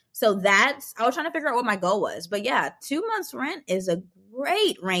rent. So I was trying to figure out what my goal was. But yeah, 2 months rent is a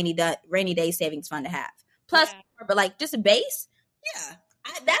great rainy day savings fund to have. Plus, but like just a base, yeah,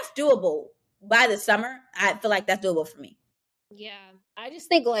 that's doable by the summer. I feel like that's doable for me. Yeah, I just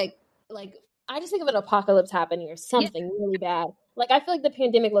think like I just think of an apocalypse happening or something really bad. Like, I feel like the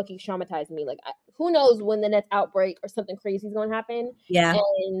pandemic low-key traumatized me. Like, who knows when the next outbreak or something crazy is going to happen. Yeah.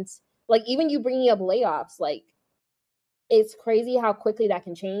 And, like, even you bringing up layoffs, like, it's crazy how quickly that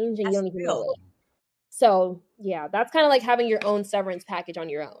can change and you don't even know it. So, yeah, that's kind of like having your own severance package on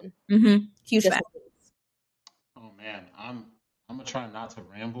your own. Mm-hmm. Huge fact. Oh, man. I'm going to try not to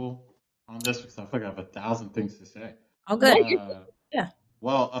ramble on this because I feel like I have 1,000 things to say. Oh, good. Yeah.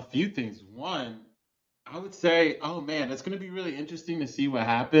 Well, a few things. One, I would say, oh man, it's going to be really interesting to see what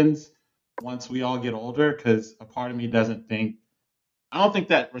happens once we all get older, because a part of me I don't think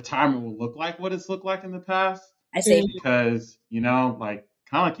that retirement will look like what it's looked like in the past. I see. Because, like,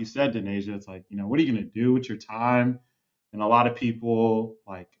 kind of like you said, Denasia, it's like, what are you going to do with your time? And a lot of people,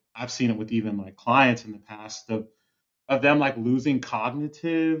 like, I've seen it with even like clients in the past of them like losing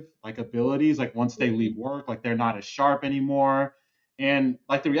cognitive like abilities, like once they leave work, like they're not as sharp anymore. And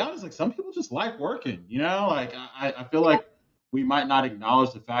like the reality is like some people just like working, like I feel like we might not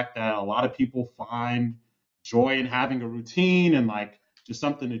acknowledge the fact that a lot of people find joy in having a routine and like just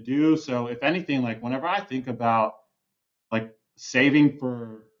something to do. So if anything, like whenever I think about like saving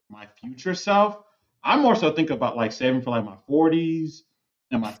for my future self, I more so think about like saving for like my 40s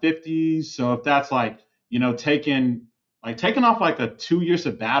and my 50s. So if that's like, taking off like a 2-year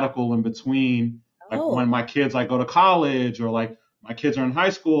sabbatical in between, like when my kids like go to college or like my kids are in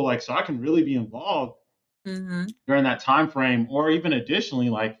high school, like so I can really be involved during that time frame, or even additionally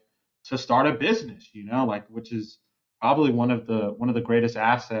like to start a business, like which is probably one of the greatest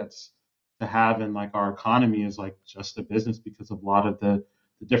assets to have in like our economy is like just a business because of a lot of the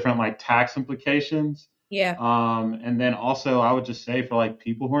different like tax implications. Yeah. And then also I would just say for like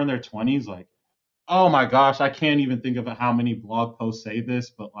people who are in their 20s, like, oh my gosh, I can't even think of how many blog posts say this,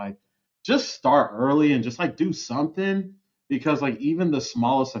 but like just start early and just like do something, because like even the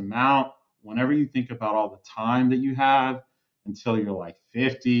smallest amount, whenever you think about all the time that you have until you're like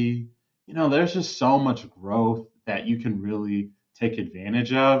 50, there's just so much growth that you can really take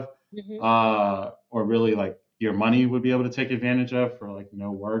advantage of, or really like your money would be able to take advantage of for like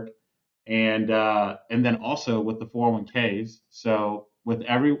no work. And then also with the 401ks. So with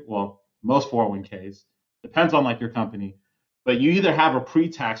most 401ks, depends on like your company, but you either have a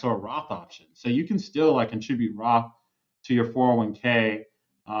pre-tax or a Roth option. So you can still like contribute Roth to your 401k.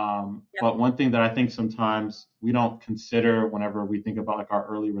 But one thing that I think sometimes we don't consider whenever we think about like our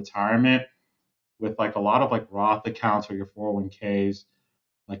early retirement, with like a lot of like Roth accounts or your 401ks,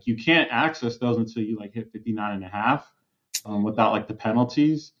 like you can't access those until you like hit 59 and a half, without like the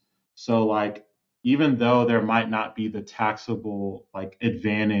penalties. So like, even though there might not be the taxable like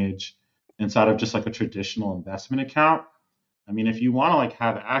advantage inside of just like a traditional investment account, I mean, if you want to like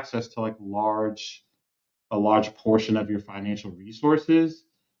have access to like a large portion of your financial resources,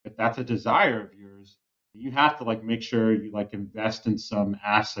 if that's a desire of yours, you have to like make sure you like invest in some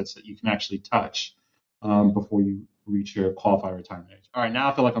assets that you can actually touch, before you reach your qualified retirement age. All right, now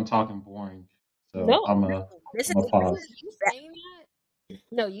I feel like I'm talking boring, so No, I'm gonna pause.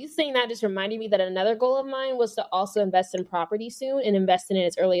 You saying that just reminded me that another goal of mine was to also invest in property soon and invest in it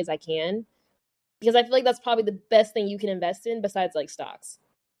as early as I can, because I feel like that's probably the best thing you can invest in besides like stocks.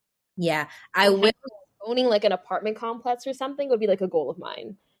 Yeah, I will. Owning like an apartment complex or something would be like a goal of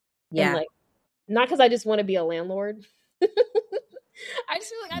mine. Yeah, and like not because I just want to be a landlord. I just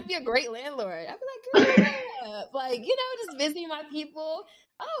feel like I'd be a great landlord. I'd be like, girl, like, just visiting my people.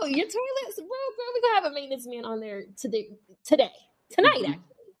 Oh, your toilets, bro, we gonna have a maintenance man on there tonight, actually.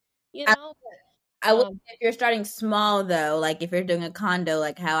 I would say if you're starting small though, like if you're doing a condo,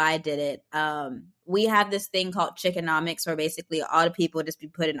 like how I did it, we have this thing called Chickonomics, where basically all the people just be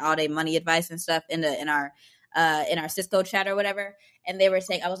putting all their money advice and stuff in our Cisco chat or whatever. And they were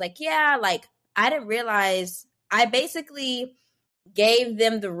saying, I was like, yeah, like I didn't realize I basically gave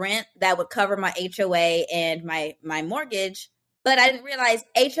them the rent that would cover my HOA and my mortgage, but I didn't realize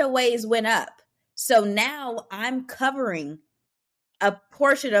HOAs went up. So now I'm covering a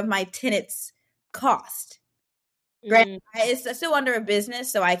portion of my tenant's cost. Granted, it's still under a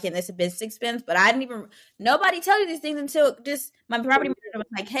business, so it's a business expense, but nobody tells you these things until just my property manager was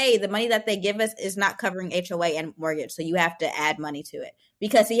like, hey, the money that they give us is not covering HOA and mortgage, so you have to add money to it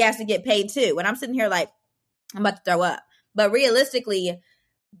because he has to get paid too. And I'm sitting here like, I'm about to throw up. But realistically,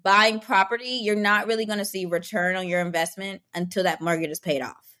 buying property, you're not really going to see return on your investment until that mortgage is paid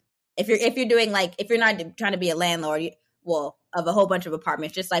off. If you're doing like, if you're not trying to be a landlord, of a whole bunch of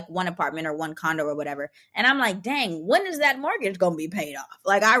apartments, just like one apartment or one condo or whatever. And I'm like, dang, when is that mortgage going to be paid off?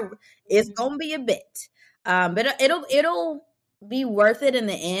 Like it's going to be a bit. But it'll be worth it in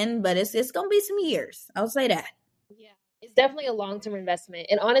the end, but it's going to be some years. I'll say that. Yeah. It's definitely a long-term investment.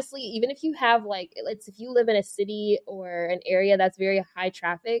 And honestly, even if you have if you live in a city or an area that's very high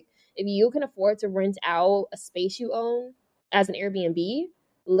traffic, if you can afford to rent out a space you own as an Airbnb,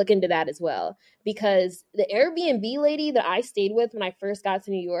 look into that as well. Because the Airbnb lady that I stayed with when I first got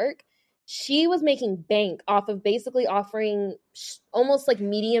to New York, she was making bank off of basically offering almost like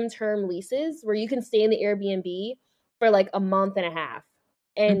medium-term leases where you can stay in the Airbnb for like a month and a half.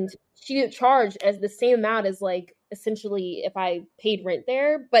 And she charged as the same amount as like essentially if I paid rent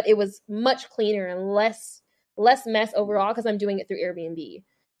there, but it was much cleaner and less mess overall because I'm doing it through Airbnb.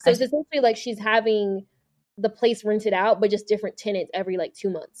 So it's essentially like she's having the place rented out, but just different tenants every like 2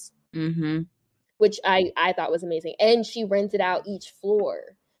 months, which I thought was amazing. And she rented out each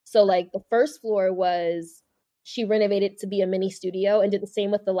floor. So like the first floor she renovated to be a mini studio and did the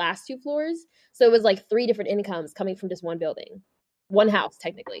same with the last 2 floors. So it was like 3 different incomes coming from just one building, one house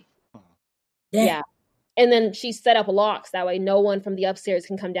technically. Yeah. And then she set up locks. That way no one from the upstairs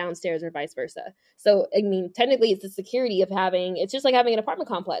can come downstairs or vice versa. So, I mean, technically it's the security of it's just like having an apartment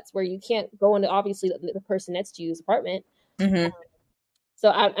complex where you can't go into obviously the person next to you's apartment. So,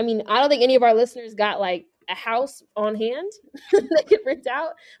 I mean, I don't think any of our listeners got like a house on hand that could rent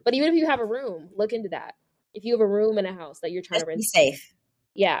out. But even if you have a room, look into that. If you have a room in a house that you're trying to rent. Be safe.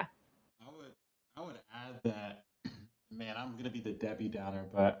 Yeah. I would add that, man, I'm going to be the Debbie Downer,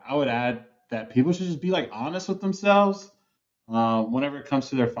 but I would add that people should just be like honest with themselves whenever it comes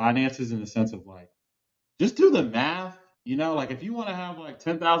to their finances, in the sense of like, just do the math. You know, like if you want to have like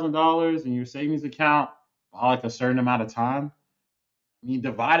 $10,000 in your savings account by like a certain amount of time, I mean,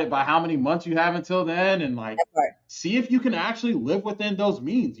 divide it by how many months you have until then, and like see if you can actually live within those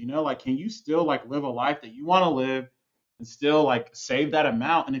means. You know, like can you still like live a life that you want to live and still like save that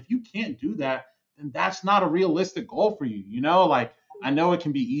amount? And if you can't do that, then that's not a realistic goal for you. You know, like I know it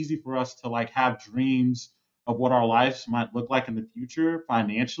can be easy for us to like have dreams of what our lives might look like in the future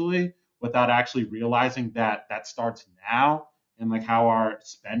financially without actually realizing that starts now, and like how our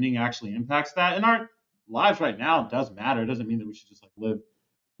spending actually impacts that. And our lives right now does matter. It doesn't mean that we should just like live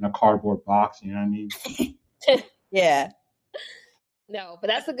in a cardboard box. You know what I mean? Yeah. No, but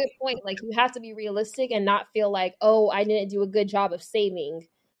that's a good point. Like you have to be realistic and not feel like, oh, I didn't do a good job of saving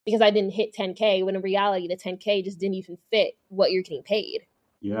because I didn't hit 10K, when in reality, the 10K just didn't even fit what you're getting paid.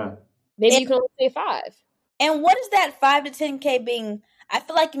 Yeah. Maybe you can only save 5. And what is that 5 to 10K being? I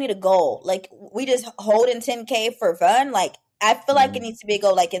feel like you need a goal. Like we just hold in 10K for fun. Like I feel like it needs to be a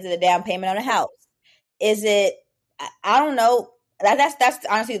goal. Like, is it a down payment on a house? Is it, I don't know. That's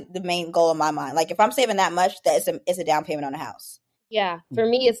honestly the main goal in my mind. Like if I'm saving that much, it's a down payment on a house. Yeah. For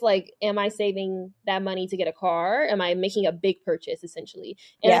me, it's like, am I saving that money to get a car? Am I making a big purchase, essentially?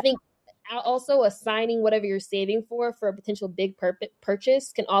 And I think also assigning whatever you're saving for a potential big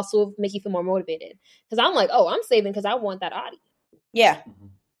purchase can also make you feel more motivated. Because I'm like, oh, I'm saving because I want that Audi. Yeah.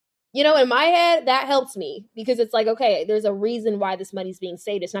 You know, in my head, that helps me because it's like, okay, there's a reason why this money's being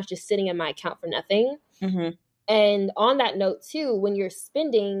saved. It's not just sitting in my account for nothing. And on that note, too, when you're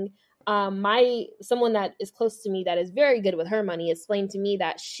spending, someone that is close to me that is very good with her money explained to me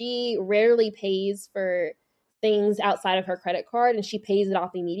that she rarely pays for things outside of her credit card, and she pays it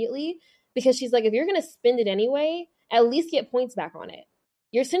off immediately because she's like, if you're going to spend it anyway, at least get points back on it.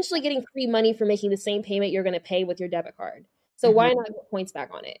 You're essentially getting free money for making the same payment you're going to pay with your debit card. So why not get points back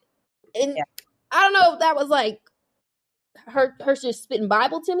on it? And I don't know if that was like her just spitting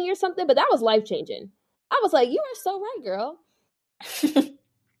Bible to me or something, but that was life-changing. I was like, you are so right, girl.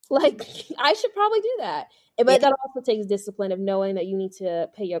 Like, I should probably do that. But that also takes discipline of knowing that you need to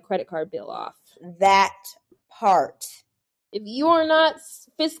pay your credit card bill off. That part. If you are not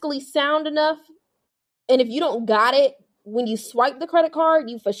fiscally sound enough, and if you don't got it when you swipe the credit card,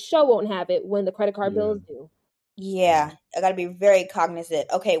 you for sure won't have it when the credit card bill is due. Yeah, I got to be very cognizant.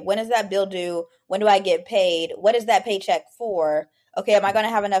 Okay, when is that bill due? When do I get paid? What is that paycheck for? Okay, am I going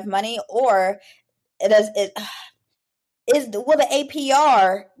to have enough money? Or will the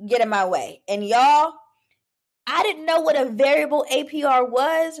APR get in my way? And y'all, I didn't know what a variable APR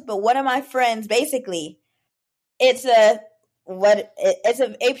was, but one of my friends basically, it's an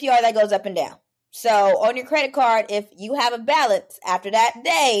APR that goes up and down. So on your credit card, if you have a balance after that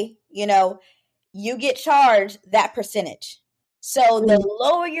day, you get charged that percentage. So the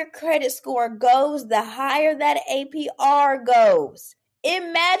lower your credit score goes, the higher that APR goes.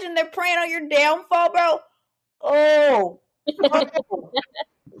 Imagine they're preying on your downfall, bro. Oh.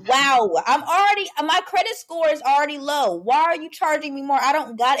 Wow. My credit score is already low. Why are you charging me more? I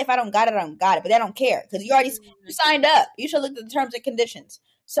don't got it. If I don't got it, I don't got it. But they don't care because you signed up. You should look at the terms and conditions.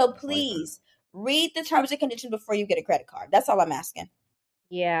 So please read the terms and conditions before you get a credit card. That's all I'm asking.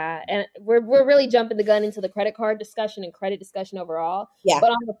 Yeah, and we're really jumping the gun into the credit card discussion and credit discussion overall. Yeah.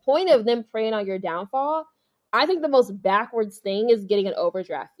 But on the point of them preying on your downfall, I think the most backwards thing is getting an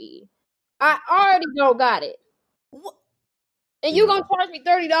overdraft fee. I already don't got it. What? And you gonna charge me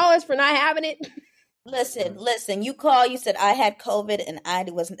 $30 for not having it? Listen. You called. You said I had COVID and I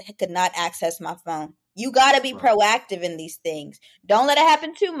could not access my phone. You got to be proactive in these things. Don't let it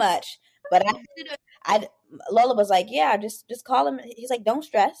happen too much. But Lola was like, yeah, just call him. He's like, don't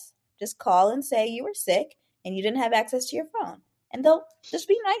stress. Just call and say you were sick and you didn't have access to your phone, and they'll just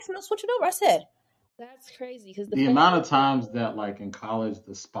be nice and they'll switch it over. I said, that's crazy because the amount of times that like in college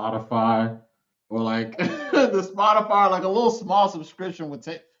the Spotify or like the Spotify, like a little small subscription would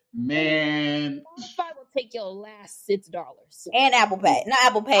take, man. Spotify will take your last $6. And Apple Pay. Not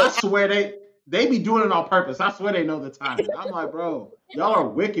Apple Pay. I swear they be doing it on purpose. I swear they know the time. I'm like, bro, y'all are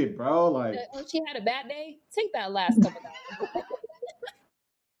wicked, bro. Like, oh, she had a bad day? Take that last couple dollars.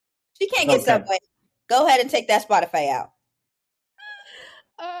 She can't get Subway. Go ahead and take that Spotify out.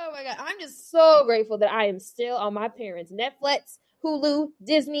 Oh my God. I'm just so grateful that I am still on my parents' Netflix, Hulu,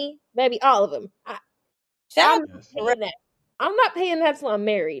 Disney, baby, all of them. I'm not paying that till I'm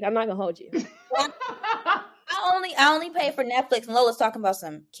married. I'm not gonna hold you. I only pay for Netflix, and Lola's talking about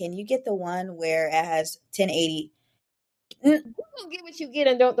can you get the one where it has 1080? You get what you get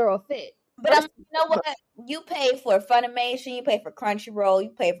and don't throw a fit. But you know what? You pay for Funimation, you pay for Crunchyroll, you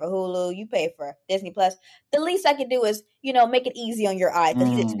pay for Hulu, you pay for Disney Plus. The least I can do is, make it easy on your eye because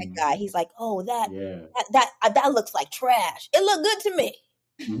he's a tech guy. He's like, oh, that looks like trash. It looked good to me.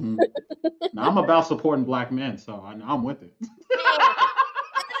 Mm-hmm. Now, I'm about supporting Black men, so I'm with it.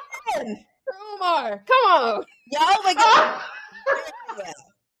 Omar, come on. Y'all my God.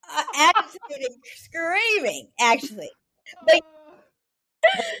 Agitated, screaming, actually. But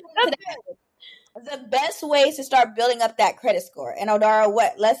the best ways to start building up that credit score. And Odara,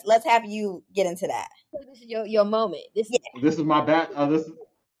 let's have you get into that. This is your moment. This is my bat. I was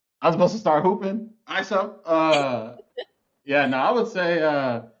supposed to start hooping. I would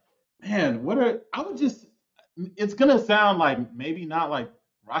say, it's going to sound like maybe not like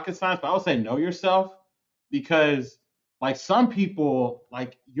rocket science, but I would say know yourself, because like some people,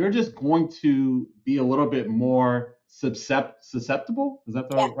 like you're just going to be a little bit more susceptible. Is that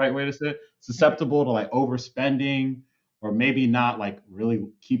the right way to say it? Susceptible to like overspending, or maybe not like really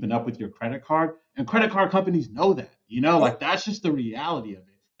keeping up with your credit card. And credit card companies know that, like that's just the reality of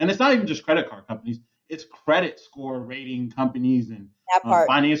it. And it's not even just credit card companies. It's credit score rating companies and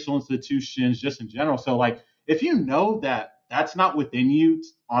financial institutions just in general. So like, if you know that that's not within you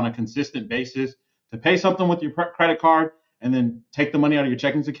on a consistent basis to pay something with your credit card and then take the money out of your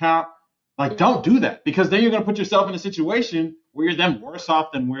checking account, like don't do that, because then you're going to put yourself in a situation where you're then worse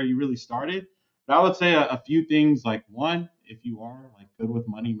off than where you really started. But I would say a few things, like one, if you are like good with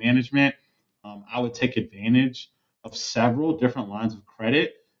money management, I would take advantage of several different lines of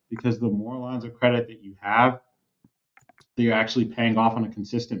credit, because the more lines of credit that you have that you're actually paying off on a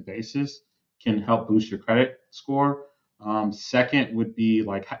consistent basis can help boost your credit score. Second would be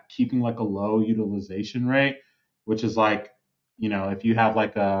like keeping like a low utilization rate, which is like, if you have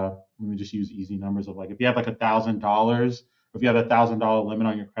like let me just use easy numbers of like, if you have like $1,000, or if you have $1,000 limit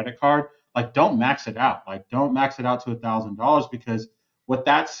on your credit card, like don't max it out. Like don't max it out to $1,000, because what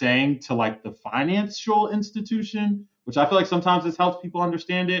that's saying to like the financial institution, which I feel like sometimes this helps people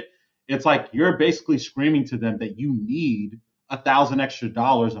understand it, it's like you're basically screaming to them that you need $1,000 extra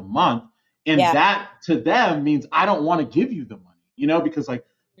a month. And that to them means I don't want to give you the money, because like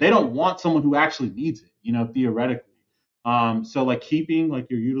they don't want someone who actually needs it, theoretically. So like keeping like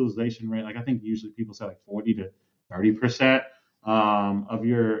your utilization rate, like I think usually people say like 40 to 30% of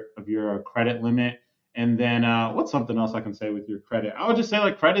your credit limit. And then what's something else I can say with your credit? I would just say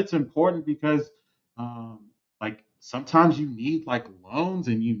like credit's important because like sometimes you need like loans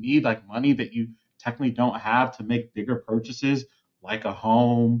and you need like money that you technically don't have to make bigger purchases, like a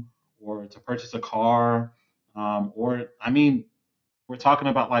home or to purchase a car. Or I mean, we're talking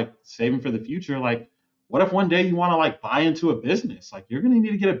about like saving for the future. Like, what if one day you want to like buy into a business? Like you're going to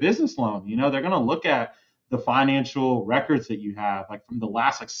need to get a business loan. They're going to look at the financial records that you have, like from the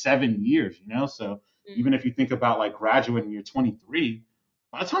last like 7 years, So even if you think about like graduating, you're 23,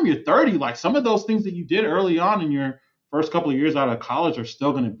 by the time you're 30, like some of those things that you did early on in your first couple of years out of college are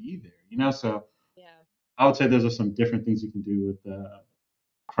still going to be there, So Yeah. I would say those are some different things you can do with the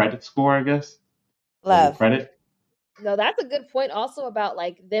credit score, I guess. Love. Credit. No, that's a good point also about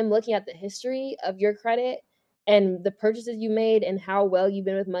like them looking at the history of your credit and the purchases you made and how well you've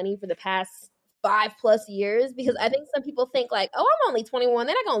been with money for the past 5+ years. Because I think some people think like, oh, I'm only 21.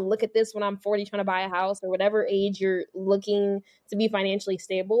 They're not going to look at this when I'm 40 trying to buy a house or whatever age you're looking to be financially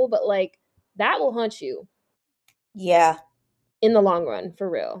stable. But like that will haunt you. Yeah. In the long run, for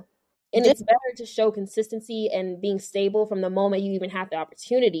real. And Just, it's better to show consistency and being stable from the moment you even have the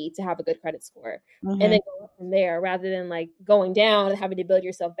opportunity to have a good credit score and then go up from there rather than like going down and having to build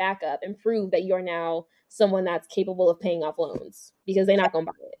yourself back up and prove that you're now someone that's capable of paying off loans because they're not going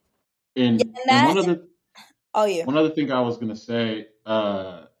to buy it. And one other thing I was going to say,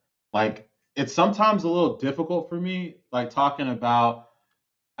 like it's sometimes a little difficult for me, like talking about,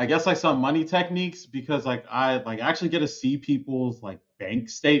 I guess like some money techniques because like I like actually get to see people's like bank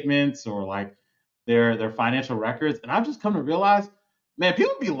statements or like their financial records, and I've just come to realize, man,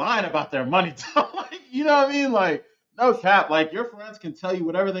 people be lying about their money. Like, you know what I mean? Like, no cap. Like your friends can tell you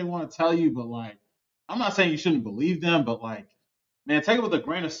whatever they want to tell you, but like, I'm not saying you shouldn't believe them, but like, man, take it with a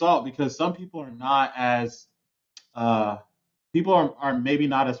grain of salt because some people are not as people are maybe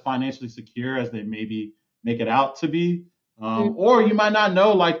not as financially secure as they maybe make it out to be. Or you might not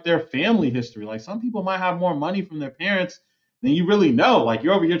know like their family history. Like some people might have more money from their parents than you really know. Like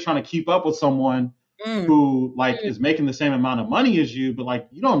you're over here trying to keep up with someone who like is making the same amount of money as you, but like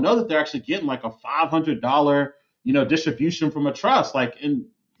you don't know that they're actually getting like a $500, distribution from a trust. Like, and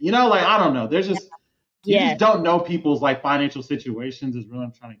like I don't know. There's just you just don't know people's like financial situations is really what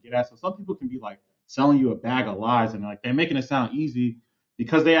I'm trying to get at. So some people can be like selling you a bag of lies and like they're making it sound easy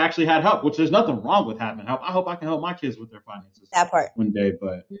because they actually had help, which there's nothing wrong with having help. I hope I can help my kids with their finances that part one day.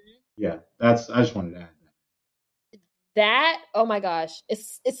 But yeah, I just wanted to add that. Oh my gosh,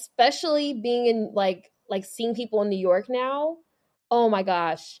 it's especially being in like seeing people in New York now. Oh my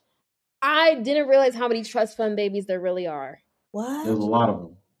gosh, I didn't realize how many trust fund babies there really are. What? There's a lot of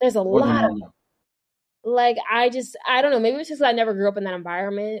them. There's a lot of them. Like I don't know, maybe it's just I never grew up in that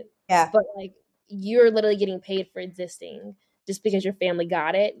environment. Yeah. But like you're literally getting paid for existing just because your family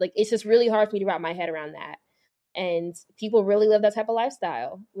got it. Like it's just really hard for me to wrap my head around that. And people really live that type of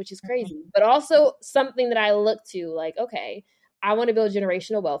lifestyle, which is crazy. But also something that I look to, like, okay, I want to build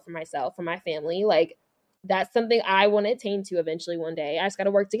generational wealth for myself, for my family. Like that's something I want to attain to eventually one day. I just got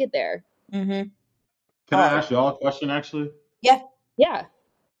to work to get there. Can I ask you all a question actually? Yeah.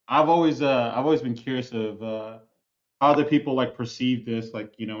 I've always been curious of how other people like perceive this.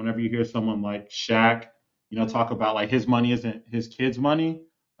 Like, whenever you hear someone like Shaq, talk about like his money isn't his kids' money.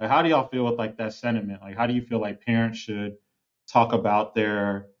 Like, how do y'all feel with like that sentiment? Like, how do you feel like parents should talk about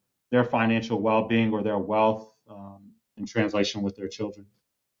their financial well-being or their wealth in translation with their children?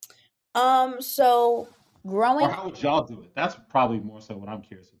 So growing, or how would y'all do it? That's probably more so what I'm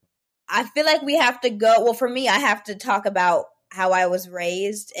curious about. I feel like we have to go. Well, for me, I have to talk about how I was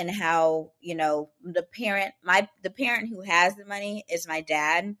raised and how the parent who has the money is my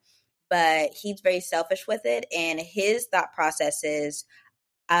dad, but he's very selfish with it, and his thought process is,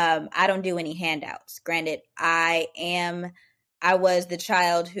 I don't do any handouts. Granted, I was the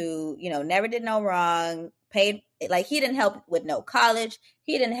child who, never did no wrong, paid, like he didn't help with no college.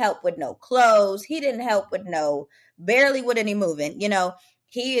 He didn't help with no clothes. He didn't help with barely with any moving.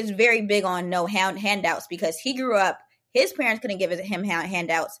 He is very big on no handouts because he grew up, his parents couldn't give him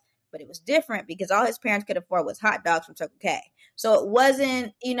handouts, but it was different because all his parents could afford was hot dogs from Circle K. So it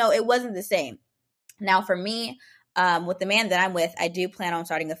wasn't, it wasn't the same. Now for me, with the man that I'm with, I do plan on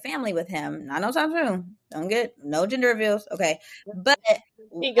starting a family with him. Not no time soon. Don't get no gender reveals. Okay. But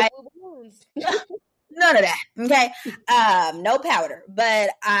none of that. Okay. No powder. But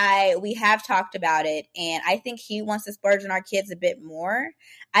we have talked about it, and I think he wants to splurge on our kids a bit more.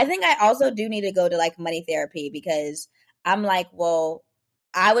 I think I also do need to go to like money therapy because I'm like, well,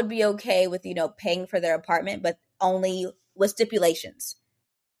 I would be okay with, paying for their apartment, but only with stipulations.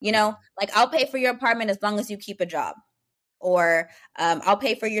 Like I'll pay for your apartment as long as you keep a job, or I'll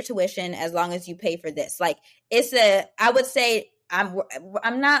pay for your tuition as long as you pay for this. Like I would say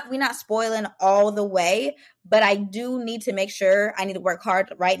we're not spoiling all the way, but I do need to make sure I need to work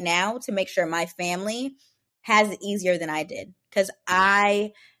hard right now to make sure my family has it easier than I did. Cause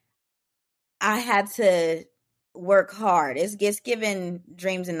I had to work hard. It's given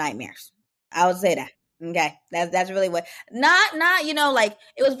dreams and nightmares. I would say that. Okay. That's really what, not, like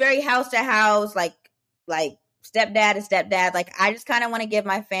it was very house to house, like like stepdad is stepdad. Like, I just kind of want to give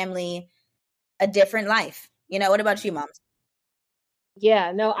my family a different life. You know, what about you, moms?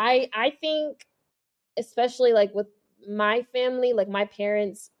 Yeah, no, I think especially like with my family, like my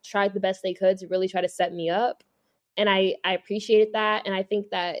parents tried the best they could to really try to set me up. And I appreciated that. And I think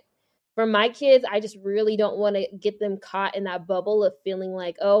that for my kids, I just really don't want to get them caught in that bubble of feeling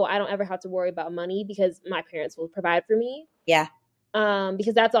like, oh, I don't ever have to worry about money because my parents will provide for me. Yeah.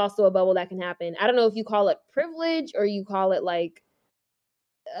 Because that's also a bubble that can happen. I don't know if you call it privilege or you call it like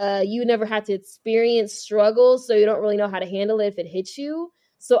you never had to experience struggles, so you don't really know how to handle it if it hits you.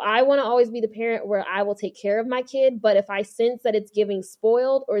 So I want to always be the parent where I will take care of my kid, but if I sense that it's giving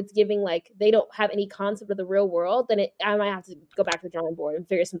spoiled or it's giving like they don't have any concept of the real world, then I might have to go back to the drawing board and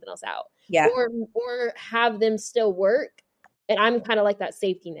figure something else out. Yeah. Or have them still work, and I'm kind of like that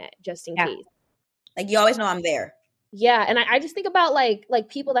safety net just in case. Like, you always know I'm there. Yeah, and I just think about like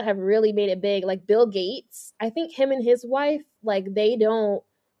people that have really made it big, like Bill Gates. I think him and his wife, like they don't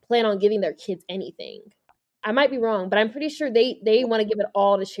plan on giving their kids anything. I might be wrong, but I'm pretty sure they want to give it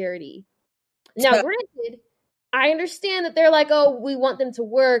all to charity. Now, granted, I understand that they're like, oh, we want them to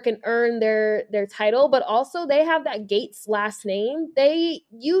work and earn their title, but also they have that Gates last name.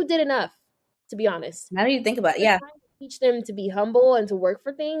 You did enough, to be honest. Now you think about it, yeah. Teach them to be humble and to work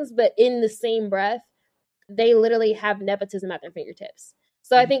for things, but in the same breath, they literally have nepotism at their fingertips.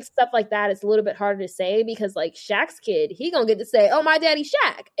 So I think stuff like that is a little bit harder to say because like Shaq's kid, he gonna get to say, oh, my daddy's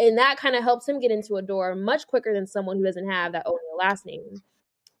Shaq. And that kind of helps him get into a door much quicker than someone who doesn't have that only last name.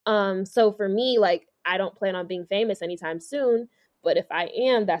 So for me, like, I don't plan on being famous anytime soon, but if I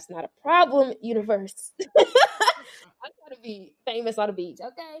am, that's not a problem, universe. I gotta be famous on a beach,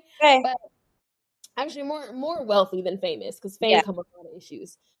 okay? But actually more wealthy than famous because fame comes with a lot of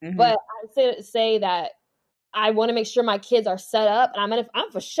issues. But I say that I want to make sure my kids are set up, and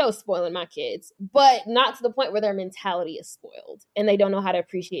I'm for sure spoiling my kids, but not to the point where their mentality is spoiled and they don't know how to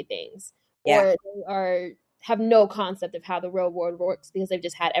appreciate things, or they have no concept of how the real world works because they've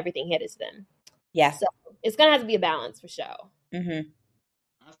just had everything handed to them. Yeah, so it's gonna have to be a balance for sure. I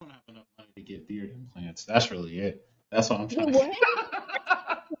just want to have enough money to get beard implants. That's really it. That's what I'm trying to.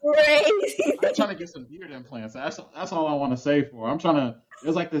 Crazy. I'm trying to get some beard implants. That's all I want to save for. I'm trying to.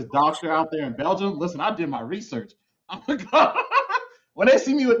 There's like this doctor out there in Belgium. Listen, I did my research. When they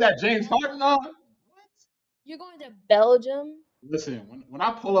see me with that James Harden on, what? You're going to Belgium? Listen, when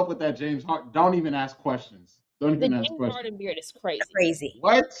I pull up with that James Harden, don't even ask questions. Don't even ask questions. The James Harden beard is crazy.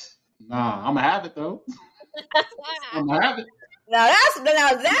 What? Nah, I'm gonna have it though. I'm gonna have it. Now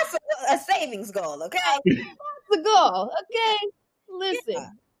that's a savings goal, okay? That's the goal, okay?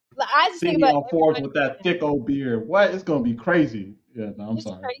 Listen, I just think about on Forbes with that thick old beard. What? It's gonna be crazy. Yeah, no, I'm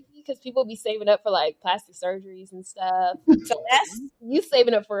sorry. It's crazy because people be saving up for like plastic surgeries and stuff. So that's you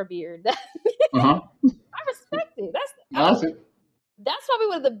saving up for a beard. I respect it. That's probably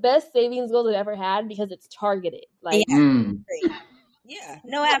one of the best savings goals I've ever had because it's targeted. Like, yeah,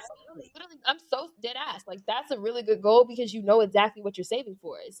 no, absolutely. Literally, I'm so dead ass. Like, that's a really good goal because you know exactly what you're saving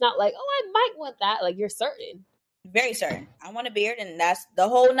for. It's not like, oh, I might want that. Like, you're certain. Very certain. I want a beard, and that's the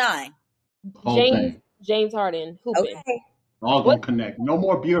whole nine. James Harden, hooping. Okay. All gonna connect. No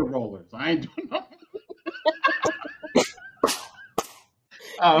more beard rollers. I ain't doing no.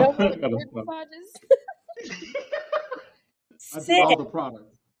 No more beard massages. I do all the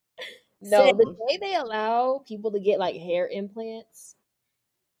products. No, the day they allow people to get like hair implants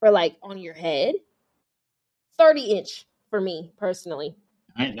or like on your head, 30-inch for me personally.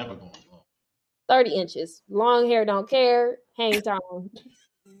 I ain't never going low. 30 inches. Long hair, don't care. Hang time.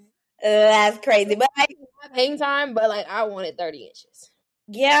 That's crazy. But I have hang time, but like I wanted 30 inches.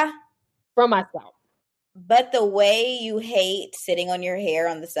 Yeah. From myself. But the way you hate sitting on your hair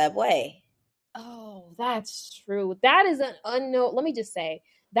on the subway. Oh, that's true. That is an unknown. Let me just say,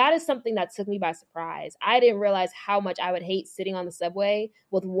 that is something that took me by surprise. I didn't realize how much I would hate sitting on the subway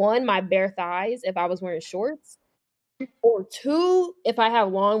with one, my bare thighs if I was wearing shorts, or two, if I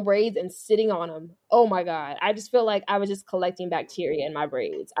have long braids and sitting on them. Oh my God. I just feel like I was just collecting bacteria in my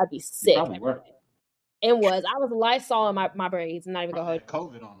braids. I'd be sick. I was Lysol in my braids and not even going to hold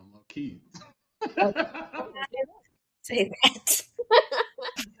COVID on them, low key. Say that.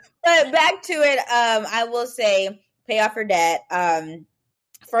 But back to it, I will say pay off your debt.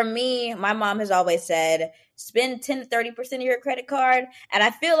 For me, my mom has always said, spend 10 to 30% of your credit card. And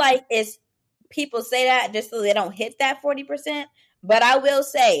I feel like people say that just so they don't hit that 40%. But I will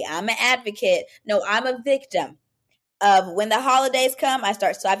say, I'm an advocate. No, I'm a victim of when the holidays come, I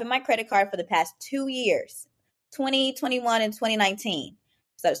start swiping my credit card for the past 2 years, 2021 and 2019.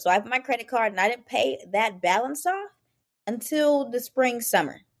 So swiping my credit card and I didn't pay that balance off until the spring,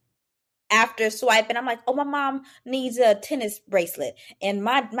 summer. after swiping, I'm like, oh, my mom needs a tennis bracelet. And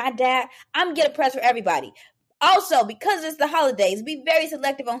my dad, I'm getting a present for everybody. Also, because it's the holidays, be very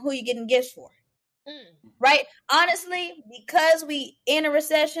selective on who you're getting gifts for. Right? Honestly, because we in a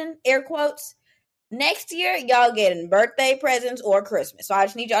recession, air quotes, next year, y'all getting birthday presents or Christmas. So I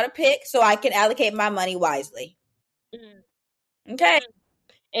just need y'all to pick so I can allocate my money wisely. Okay.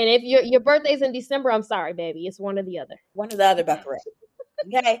 And if your birthday's in December, I'm sorry, baby. It's one or the other. One or the other, Buckaroo.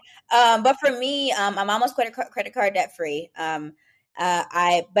 Okay. But for me, I'm almost credit card debt free. I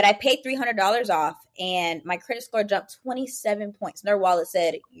paid $300 off, and my credit score jumped 27 points. Their wallet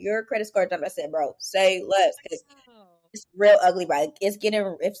said, your credit score jumped. I said, bro, say less, because it's real ugly, right? It's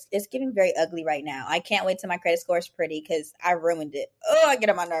getting very ugly right now. I can't wait till my credit score is pretty, because I ruined it. Oh, I get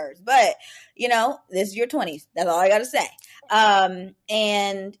on my nerves. But this is your 20s. That's all I gotta say.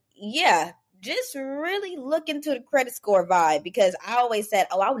 And yeah, just really look into the credit score vibe, because I always said,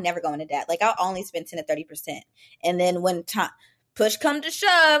 oh, I would never go into debt. Like, I'll only spend 10 to 30%. And then when push come to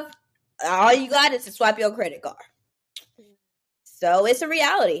shove, all you got is to swipe your credit card. So it's a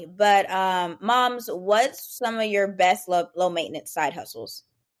reality. But moms, what's some of your best low maintenance side hustles?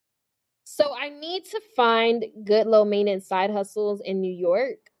 So I need to find good low maintenance side hustles in New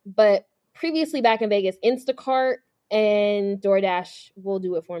York, but previously back in Vegas, Instacart and DoorDash will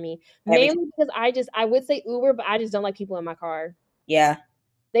do it for me. Mainly because I would say Uber, but I just don't like people in my car. Yeah.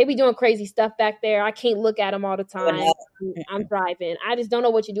 They be doing crazy stuff back there. I can't look at them all the time. I'm driving. I just don't know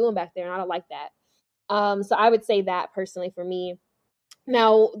what you're doing back there, and I don't like that. So I would say that personally for me.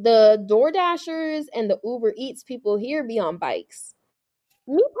 Now, the DoorDashers and the Uber Eats people here be on bikes.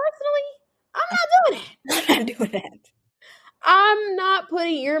 Me personally, I'm not doing it. I'm not doing that. I'm not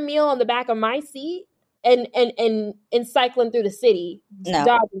putting your meal on the back of my seat and cycling through the city,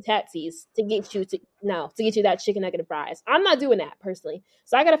 dodging taxis to get you that chicken nugget and fries. I'm not doing that personally.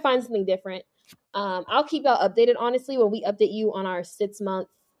 So I got to find something different. I'll keep y'all updated, honestly, when we update you on our 6-month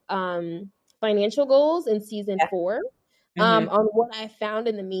financial goals in season 4 on what I found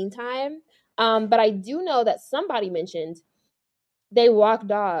in the meantime. But I do know that somebody mentioned they walk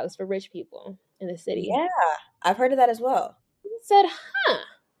dogs for rich people in the city. Yeah, I've heard of that as well. I said,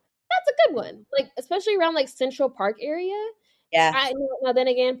 that's a good one. Like, especially around like Central Park area. Yeah. Now then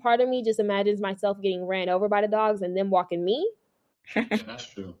again, part of me just imagines myself getting ran over by the dogs and them walking me. Yeah, that's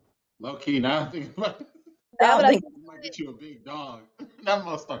true. Low key, now I'm thinking about it. I might get you a big dog. That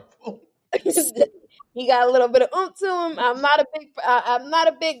must start pulling. He got a little bit of oomph to him. I'm not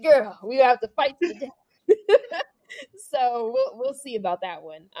a big girl. We have to fight to the death. So we'll see about that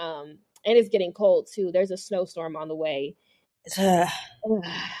one. And it's getting cold too. There's a snowstorm on the way.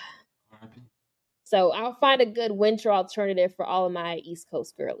 So I'll find a good winter alternative for all of my East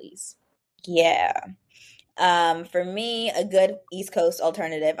Coast girlies. Yeah. For me, a good East Coast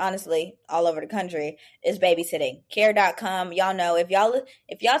alternative, honestly, all over the country, is babysitting. Care.com. Y'all know, if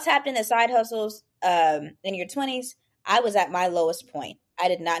y'all tapped into side hustles in your 20s, I was at my lowest point. I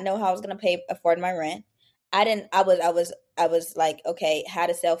did not know how I was going to afford my rent. I was like, okay, how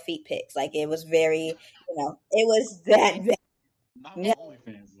to sell feet pics. Like, it was very, it was that bad. Not the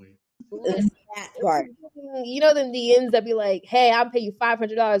OnlyFans league. That part. You know them DMs that be like, hey, I'll pay you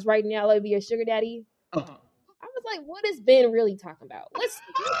 $500 right now. Let me be your sugar daddy. I was like, what is Ben really talking about? Let's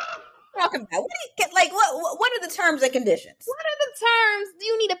talk about what are the terms and conditions? What are the terms? Do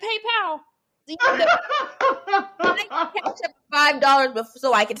you need a PayPal? Do you need I catch up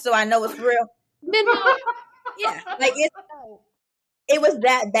 $5 so I know it's real? No. Yeah, like it was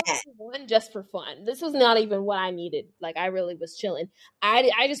that bad. One just for fun. This was not even what I needed. Like, I really was chilling.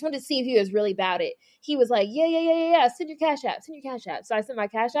 I just wanted to see if he was really about it. He was like, yeah. Send your cash app. So I sent my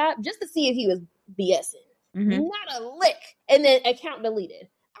cash app just to see if he was BSing. Mm-hmm. Not a lick. And then account deleted.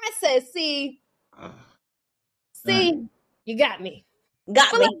 I said, see, you got me.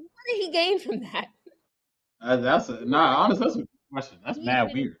 Got me. Like, what did he gain from that? Honestly, that's a good question. That's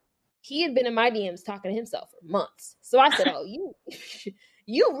mad weird. He had been in my DMs talking to himself for months. So I said, oh,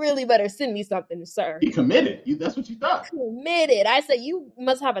 you really better send me something, sir. He committed. That's what you thought. Committed. I said, you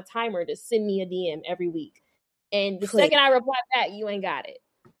must have a timer to send me a DM every week. And the second I reply back, you ain't got it.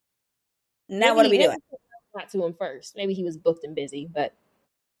 Now what are we doing? Not to him first. Maybe he was booked and busy, but.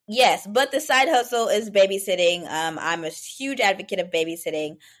 Yes, but the side hustle is babysitting. I'm a huge advocate of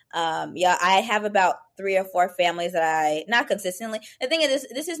babysitting. I have about 3 or 4 families that not consistently. The thing is,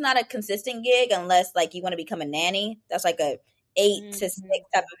 this is not a consistent gig unless like you want to become a nanny. That's like a 8 to 6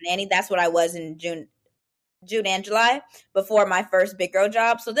 type of nanny. That's what I was in June and July before my first big girl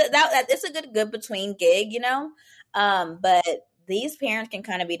job. So that it's a good between gig, But these parents can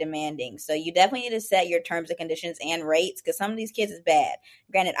kind of be demanding. So you definitely need to set your terms and conditions and rates, because some of these kids is bad.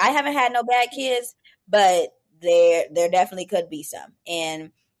 Granted, I haven't had no bad kids, but there definitely could be some.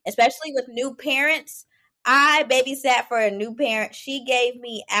 And especially with new parents, I babysat for a new parent. She gave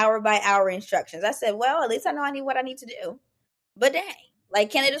me hour by hour instructions. I said, well, at least I know what I need to do. But dang,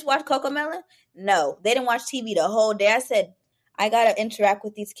 like, can they just watch CoComelon? No, they didn't watch TV the whole day. I said, I got to interact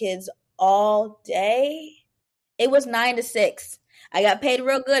with these kids all day. It was 9 to 6. I got paid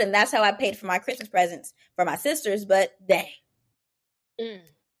real good, and that's how I paid for my Christmas presents for my sisters, but dang.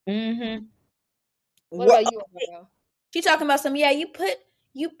 Mm-hmm. What about you, Amaro? She talking about some, you put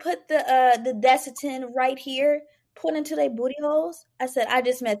the Desitin right here, put into their booty holes. I said, I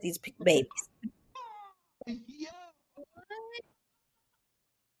just met these babies.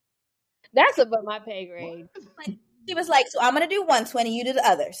 That's above my pay grade. Like, she was like, so I'm going to do 120, you do the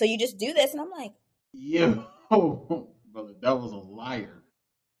other. So you just do this. And I'm like, brother, that was a liar.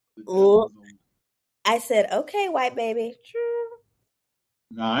 I said, okay, white baby. True.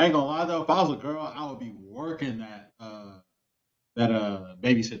 No, I ain't gonna lie though. If I was a girl, I would be working that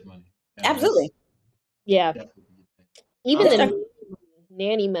babysit money. Absolutely. Yeah. Even the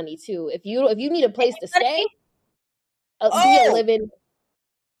nanny money too. If you need a place to stay, be a living.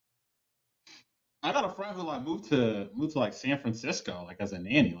 I got a friend who like moved to like San Francisco, like as a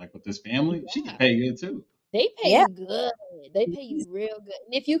nanny, like with this family. Yeah. She can pay good too. They pay you good. They pay you real good.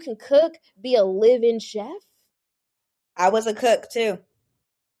 And if you can cook, be a live-in chef. I was a cook too.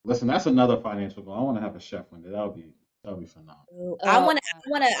 Listen, that's another financial goal. I want to have a chef one day. That would be phenomenal. I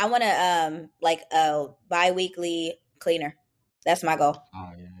want to like a bi-weekly cleaner. That's my goal.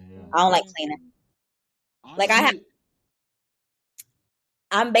 Oh yeah. I don't like cleaning. Honestly, like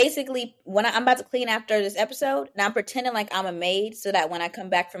I'm basically I'm about to clean after this episode, and I'm pretending like I'm a maid so that when I come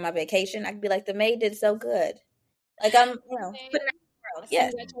back from my vacation, I can be like, the maid did so good. Like I'm, putting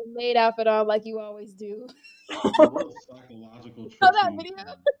yeah. Got your maid outfit on like you always do. What a psychological trick. Oh, that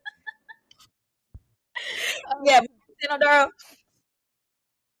video.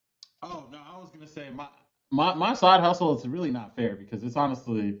 Oh no, I was gonna say my side hustle is really not fair because it's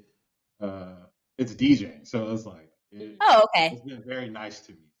honestly it's DJing, so it's like okay. It's been very nice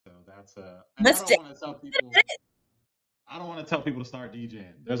to me, so that's and I don't want to tell people. I don't want to tell people to start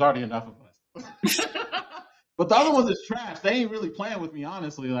DJing. There's already enough of us. But the other ones is trash. They ain't really playing with me,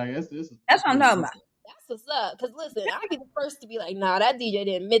 honestly. Like this is that's what I'm talking about. That's what's up. Because listen, I'll be the first to be like, nah, that DJ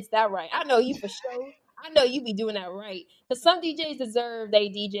didn't mix that right. I know you for sure. I know you be doing that right. Because some DJs deserve their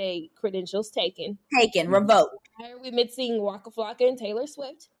DJ credentials taken. Revoked. Why are we mixing Waka Flocka and Taylor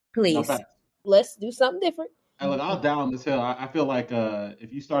Swift? Please. Okay. Let's do something different. And look, I'll down this hill. I feel like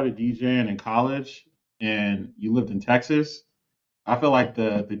if you started DJing in college and you lived in Texas, I feel like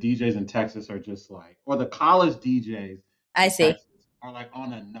the DJs in Texas are just like, or the college DJs I see are like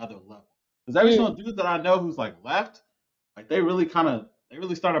on another level. Because every single dude that I know who's like left, like they really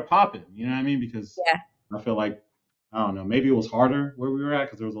started popping. You know what I mean? Because I feel like, I don't know, maybe it was harder where we were at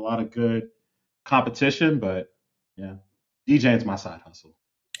because there was a lot of good competition. But yeah, DJing's my side hustle.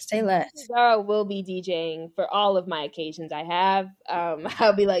 Say less. Daro will be DJing for all of my occasions I have.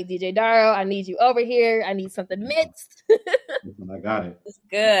 I'll be like, DJ Daro, I need you over here. I need something mixed. I got it. It's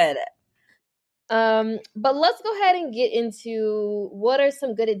good. But let's go ahead and get into what are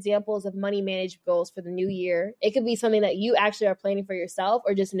some good examples of money management goals for the new year. It could be something that you actually are planning for yourself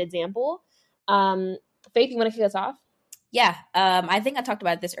or just an example. Faith, you want to kick us off? Yeah. I think I talked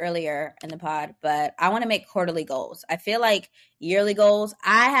about this earlier in the pod, but I want to make quarterly goals. I feel like yearly goals,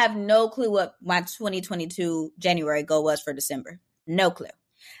 I have no clue what my 2022 January goal was for December. No clue.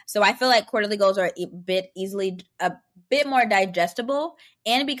 So I feel like quarterly goals are a bit more digestible.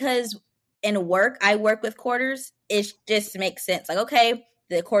 And because in work, I work with quarters, it just makes sense. Like, okay,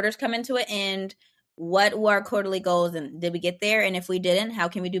 the quarters come into an end. What were our quarterly goals and did we get there? And if we didn't, how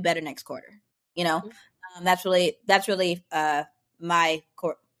can we do better next quarter? You know? That's really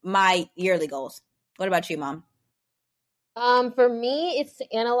my yearly goals. What about you, Mom? For me, it's to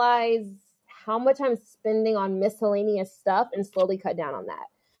analyze how much I'm spending on miscellaneous stuff and slowly cut down on that.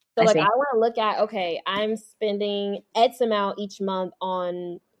 So I want to look at, okay, I'm spending X amount each month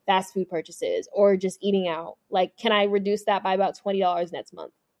on fast food purchases or just eating out. Like, can I reduce that by about $20 next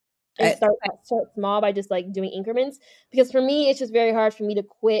month? And start small by just like doing increments, because for me it's just very hard for me to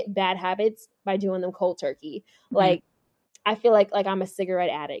quit bad habits by doing them cold turkey. Mm-hmm. Like I feel like I'm a cigarette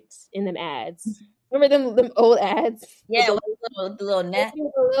addict in them ads. Remember them old ads? Yeah, the little net,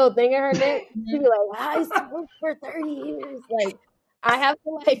 the little thing in her neck. She'd be like, I smoked for 30 years. Like I have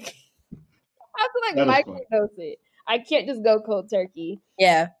to microdose it. I can't just go cold turkey.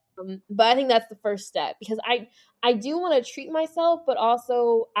 Yeah. But I think that's the first step, because I do want to treat myself, but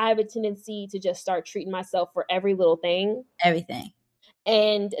also I have a tendency to just start treating myself for every little thing. Everything.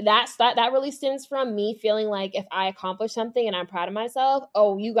 And that really stems from me feeling like if I accomplish something and I'm proud of myself,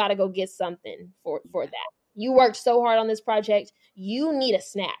 oh, you got to go get something for that. You worked so hard on this project. You need a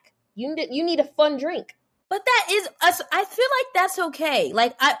snack. You need a fun drink. But that is us. I feel like that's okay.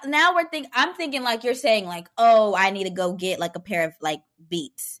 Like I'm thinking like you're saying like, oh, I need to go get like a pair of like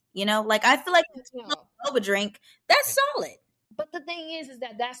Beats. You know, like I feel like a drink. That's solid. But the thing is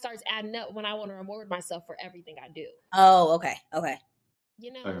that starts adding up when I want to reward myself for everything I do. Oh, okay.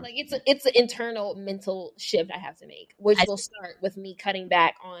 You know, like it's an internal mental shift I have to make, which will start with me cutting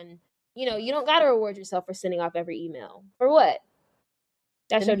back on, you know, you don't got to reward yourself for sending off every email. For what?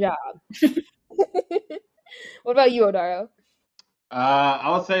 That's your job. What about you, Odaro?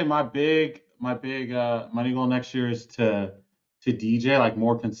 I would say my big money goal next year is to DJ like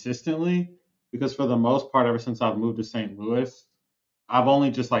more consistently, because for the most part, ever since I've moved to St. Louis, I've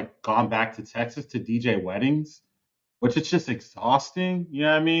only just like gone back to Texas to DJ weddings, which it's just exhausting. You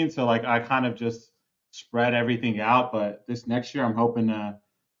know what I mean? So like I kind of just spread everything out. But this next year, I'm hoping to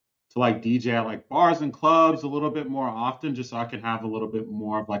like DJ at like bars and clubs a little bit more often, just so I can have a little bit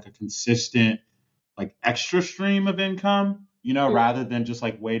more of like a consistent like extra stream of income, you know, rather than just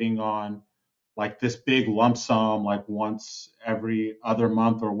like waiting on like this big lump sum like once every other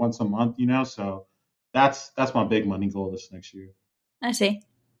month or once a month, you know. So that's my big money goal this next year. I see.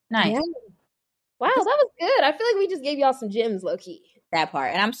 Nice. Yeah. Wow, that was good. I feel like we just gave y'all some gems, low key. That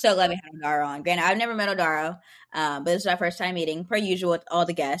part. And I'm so glad we had Odaro on. Granted, I've never met Odaro, but this is our first time meeting, per usual, with all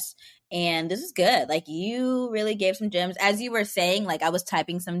the guests. And this is good. Like, you really gave some gems. As you were saying, like, I was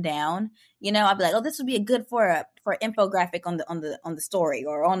typing some down. You know, I'd be like, oh, this would be a good for infographic on the story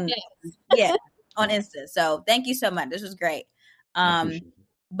or on on Insta. So thank you so much. This was great.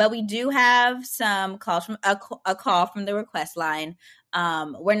 But we do have some calls from a call from the request line.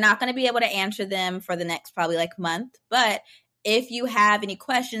 We're not going to be able to answer them for the next probably like month, but if you have any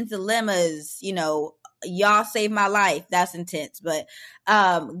questions, dilemmas, you know, y'all saved my life. That's intense. But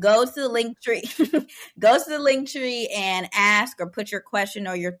go to the link tree, and ask or put your question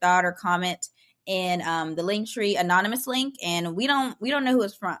or your thought or comment in the link tree anonymous link. And we don't know who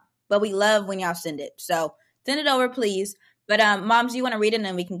it's from, but we love when y'all send it. So send it over, please. But Moms, you want to read it and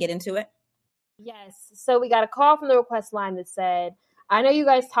then we can get into it? Yes. So we got a call from the request line that said, I know you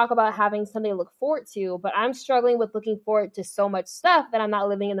guys talk about having something to look forward to, but I'm struggling with looking forward to so much stuff that I'm not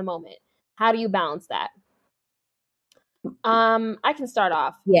living in the moment. How do you balance that? I can start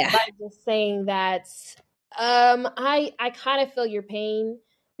off by just saying that I kind of feel your pain,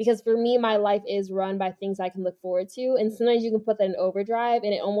 because for me, my life is run by things I can look forward to. And sometimes you can put that in overdrive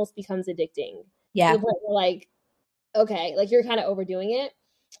and it almost becomes addicting. Yeah. You're like, okay, like you're kind of overdoing it.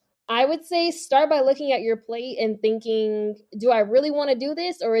 I would say start by looking at your plate and thinking, do I really want to do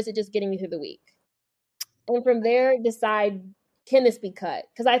this, or is it just getting me through the week? And from there, decide, can this be cut?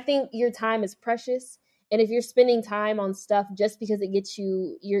 Because I think your time is precious. And if you're spending time on stuff just because it gets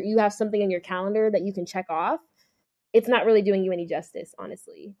you have something in your calendar that you can check off, it's not really doing you any justice,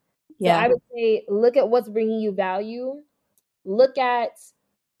 honestly. Yeah. So I would say look at what's bringing you value. Look at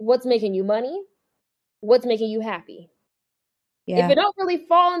what's making you money. What's making you happy. Yeah. If it don't really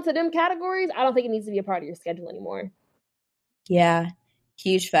fall into them categories, I don't think it needs to be a part of your schedule anymore. Yeah.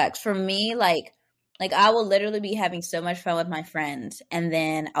 Huge facts. For me, like I will literally be having so much fun with my friends, and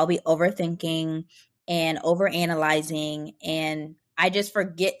then I'll be overthinking and overanalyzing, and I just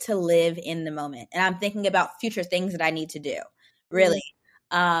forget to live in the moment. And I'm thinking about future things that I need to do. Really.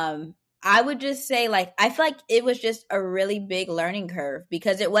 I would just say, like, I feel like it was just a really big learning curve,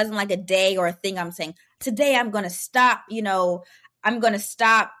 because it wasn't like a day or a thing I'm saying, today I'm going to stop, you know, I'm going to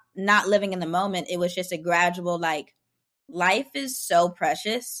stop not living in the moment. It was just a gradual, like, life is so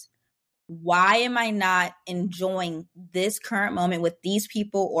precious. Why am I not enjoying this current moment with these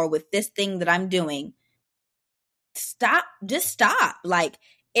people or with this thing that I'm doing? Just stop. Like,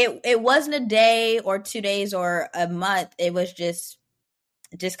 it wasn't a day or 2 days or a month. It was just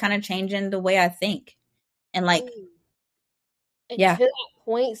kind of changing the way I think. And like, to that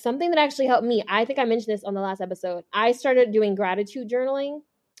point, something that actually helped me, I think I mentioned this on the last episode, I started doing gratitude journaling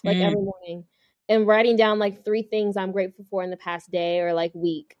like every morning and writing down like 3 things I'm grateful for in the past day or like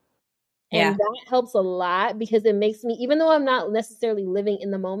week. And that helps a lot, because it makes me, even though I'm not necessarily living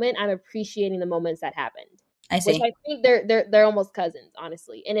in the moment, I'm appreciating the moments that happened. I see. Which I think they're almost cousins,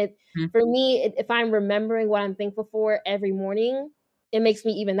 honestly. And for me, if I'm remembering what I'm thankful for every morning, it makes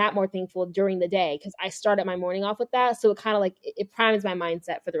me even that more thankful during the day, because I started my morning off with that. So it kind of like, it primes my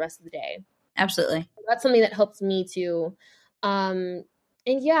mindset for the rest of the day. Absolutely. That's something that helps me to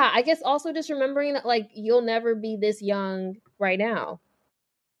And yeah, I guess also just remembering that like you'll never be this young right now.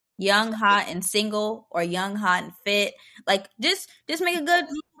 Young, hot, and single, or young, hot, and fit. Like just make a good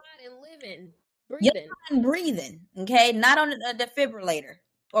Hot and living, young, breathing. hot, and breathing. Okay, not on a defibrillator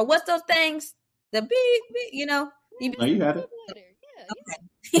or what's those things? The big, you know. No, you had it.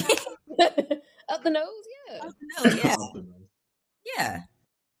 Yeah, yeah. Up the nose, yeah. Oh, yeah. Yeah.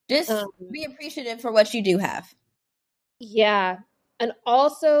 Just be appreciative for what you do have. Yeah. And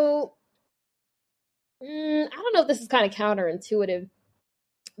also, I don't know if this is kind of counterintuitive,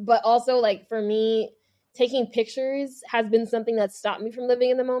 but also, like, for me, taking pictures has been something that stopped me from living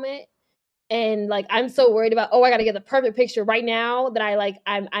in the moment. And like, I'm so worried about, I got to get the perfect picture right now that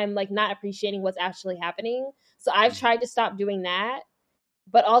I'm like not appreciating what's actually happening. So I've tried to stop doing that.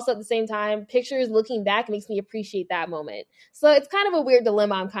 But also at the same time, pictures looking back makes me appreciate that moment. So it's kind of a weird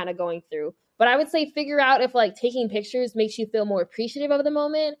dilemma I'm kind of going through. But I would say figure out if like taking pictures makes you feel more appreciative of the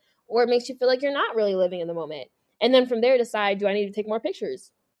moment, or it makes you feel like you're not really living in the moment. And then from there, decide, do I need to take more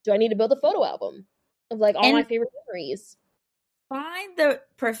pictures? Do I need to build a photo album of like all my favorite memories? Find the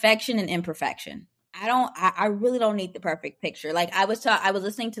perfection and imperfection. I really don't need the perfect picture. Like I was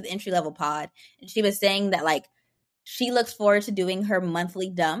listening to the entry level pod, and she was saying that like she looks forward to doing her monthly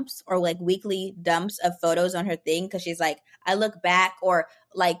dumps or like weekly dumps of photos on her thing, because she's like, I look back, or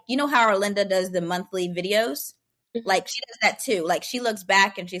like, you know how Arlinda does the monthly videos? Like she does that too. Like she looks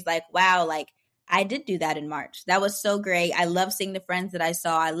back and she's like, wow, like I did do that in March. That was so great. I love seeing the friends that I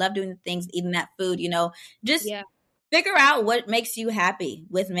saw. I love doing the things, eating that food, you know, just figure out what makes you happy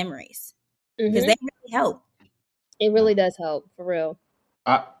with memories, because they really help. It really does help, for real.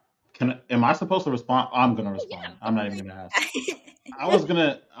 Am I supposed to respond? I'm gonna respond. Yeah. I'm not even gonna ask. I was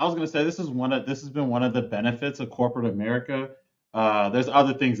gonna say this has been one of the benefits of corporate America. There's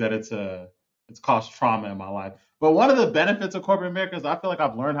other things that it's caused trauma in my life, but one of the benefits of corporate America is I feel like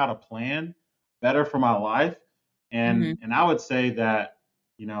I've learned how to plan better for my life, and I would say that,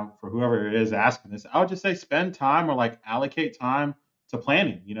 you know, for whoever it is asking this, I would just say spend time or like allocate time to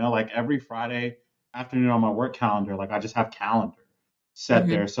planning. You know, like every Friday afternoon on my work calendar, like I just have calendar set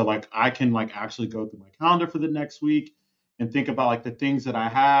there. So like I can like actually go through my calendar for the next week and think about like the things that I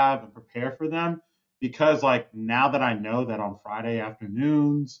have and prepare for them. Because like now that I know that on Friday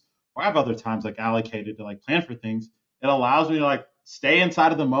afternoons, or I have other times like allocated to like plan for things, it allows me to like stay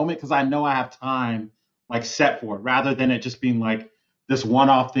inside of the moment because I know I have time like set for it, rather than it just being like this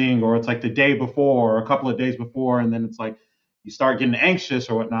one-off thing, or it's like the day before or a couple of days before, and then it's like you start getting anxious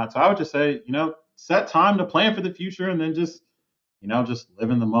or whatnot. So I would just say, you know, set time to plan for the future, and then just, you know, just live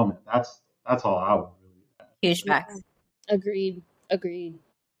in the moment. That's all I would really add. Huge facts. Agreed.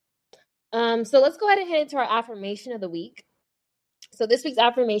 So let's go ahead and head into our affirmation of the week. So this week's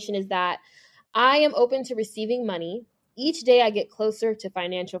affirmation is that I am open to receiving money. Each day I get closer to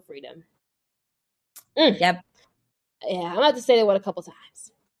financial freedom. Yep. Yeah, I'm about to say that one a couple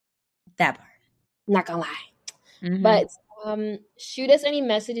times. That part. Not gonna lie. But shoot us any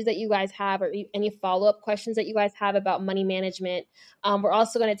messages that you guys have, or any follow-up questions that you guys have about money management. We're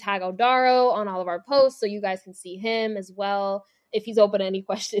also going to tag Odaro on all of our posts so you guys can see him as well if he's open to any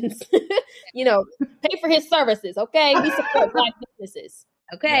questions. You know, pay for his services, okay? We support Black businesses.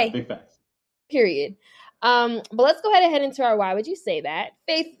 Okay. Yeah, big facts. Period. But let's go ahead and head into our why would you say that.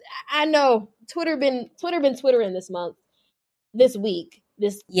 Faith, I know Twitter been twittering this week,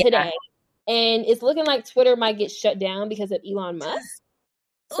 today. And it's looking like Twitter might get shut down because of Elon Musk.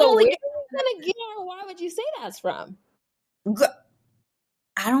 So where are we going to get our why would you say that's from?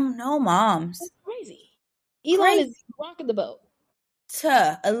 I don't know, moms. That's crazy. Elon is rocking the boat.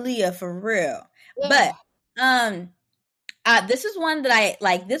 Aaliyah, for real. Ugh. But this is one that I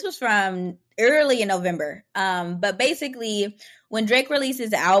like. This was from early in November. But basically, when Drake released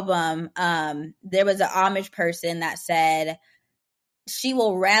his album, there was an Amish person that said she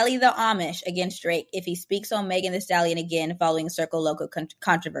will rally the Amish against Drake if he speaks on Megan Thee Stallion again following Circle Loco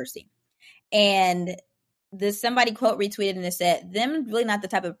controversy. And somebody quote retweeted and it said, them really not the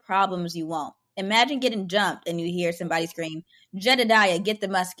type of problems you want. Imagine getting jumped and you hear somebody scream, Jedediah, get the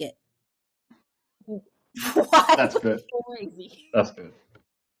musket. What? That's good. Crazy. That's good.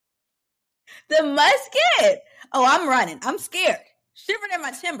 The musket. Oh, I'm running. I'm scared. Shivering in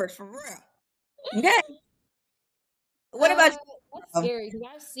my timbers, for real. Okay. What about you? That's scary, because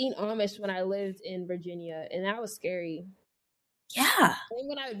I've seen Amish when I lived in Virginia, and that was scary. Yeah. And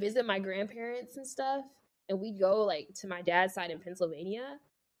when I would visit my grandparents and stuff, and we'd go like to my dad's side in Pennsylvania,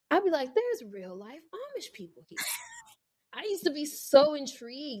 I'd be like, there's real life Amish people here. I used to be so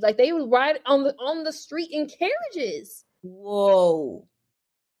intrigued. Like they would ride on the street in carriages. Whoa.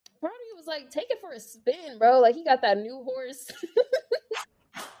 Part of me was like, take it for a spin, bro. Like he got that new horse.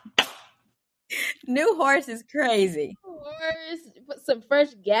 New horse is crazy. Horse, put some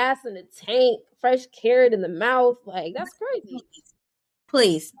fresh gas in the tank, fresh carrot in the mouth. Like, that's crazy.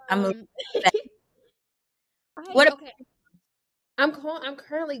 Please. What? Okay. I'm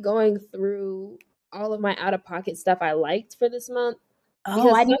currently going through all of my out-of-pocket stuff I liked for this month.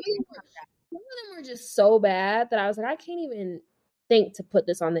 Oh, some of them were just so bad that I was like, I can't even think to put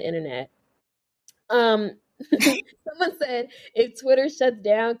this on the internet. Someone said, if Twitter shuts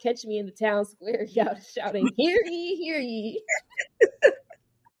down, catch me in the town square shouting, hear ye, hear ye.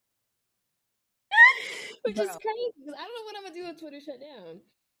 Which is crazy because I don't know what I'm gonna do if Twitter shut down.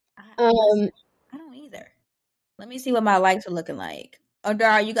 I don't either. Let me see what my likes are looking like.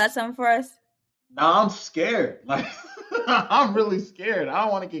 Dara, you got something for us? No, I'm scared. Like, I'm really scared. I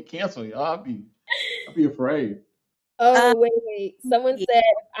don't want to get canceled, y'all. I'll be afraid. Oh, wait. Someone said,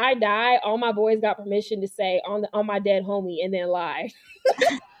 if I die, all my boys got permission to say on my dead homie and then lie.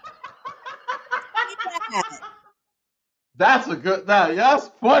 That's a good, that's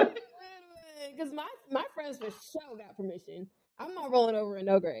funny. Because my friends for sure got permission. I'm not rolling over in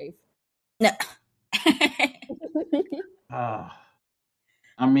no grave. No.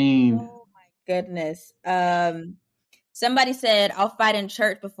 I mean. Oh, my goodness. Somebody said, I'll fight in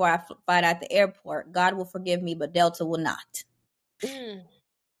church before I fight at the airport. God will forgive me, but Delta will not. You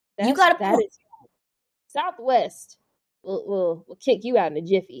got that is Southwest will kick you out in a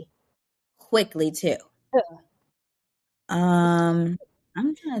jiffy. Quickly, too. I'm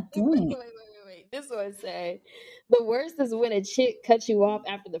trying to think. Wait. This one say, the worst is when a chick cuts you off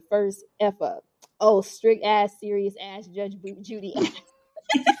after the first F up. Oh, strict ass, serious ass, Judge Judy ass.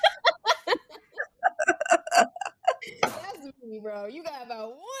 That's me, bro. You got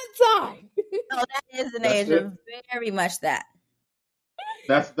about one time. No, that is an age of very much that.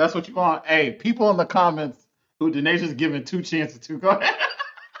 That's what you want. Hey, people in the comments who Denacia's giving 2 chances to, go ahead.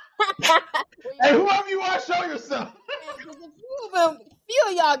 Hey, whoever you are, show yourself. A few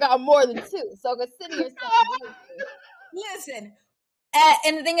of y'all got more than 2, so consider yourself. Listen,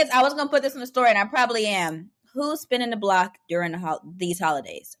 and the thing is, I was gonna put this in the story, and I probably am. Who's spinning the block during these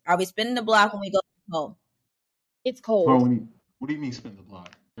holidays? Are we spinning the block when we go home? It's cold. What do you mean spin the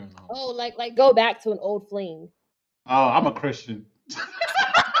block during the holidays? Oh, like go back to an old fling. Oh, I'm a Christian.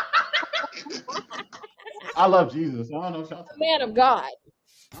 I love Jesus. I don't know if y'all a man of God.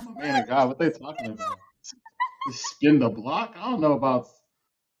 I'm a man of God. What they talking about? Spin the block? I don't know about.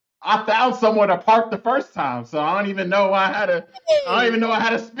 I found somewhere to park the first time, so I don't even know I had to. I don't even know I had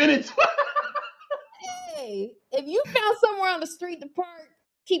to spin it. Hey, if you found somewhere on the street to park,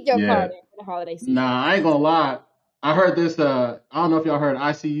 keep your car there for the holiday season. Nah, I ain't gonna lie. I heard this. I don't know if y'all heard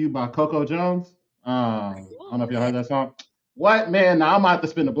 "ICU" by Coco Jones. I don't know if y'all heard that song. What, man? Now I might have to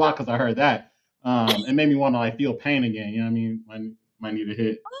spin the block because I heard that. It made me want to like feel pain again. You know what I mean? Might need to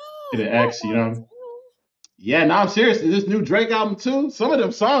hit an X. You know. Yeah, no, I'm serious. This new Drake album too. Some of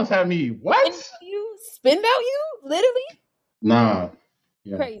them songs have me what? Spin about you? Literally? Nah.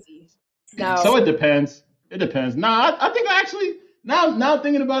 Yeah. Crazy. No. So it depends. It depends. Nah, I think I actually now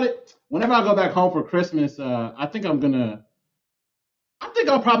thinking about it. Whenever I go back home for Christmas, I think I'll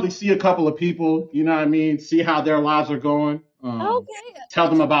probably see a couple of people. You know what I mean? See how their lives are going. Okay. Tell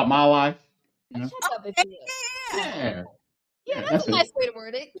them about my life. You know? Check up if you will. Yeah, that's a nice way to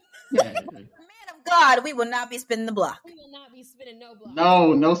word it. Yeah. Man of God, we will not be spinning the block. We will not be spinning no block.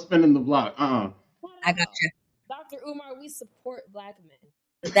 No spinning the block. I got you. Dr. Umar, we support Black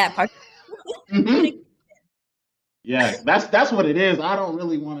men. That part. Mm-hmm. Yeah, that's what it is. I don't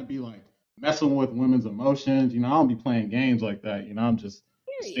really want to be like messing with women's emotions. You know, I don't be playing games like that. You know, I'm just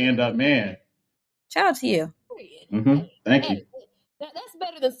a stand-up man. Shout out to you. Mm-hmm. Thank you. That's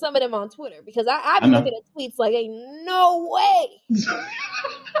better than some of them on Twitter because I be looking at tweets like, ain't no way.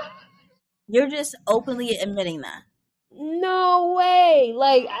 You're just openly admitting that. No way.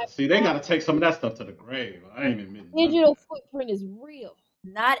 Like, see, they got to take some of that stuff to the grave. I ain't admitting. Digital footprint is real.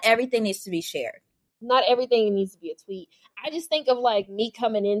 Not everything needs to be shared. Not everything needs to be a tweet. I just think of like me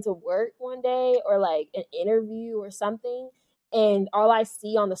coming into work one day or like an interview or something, and all I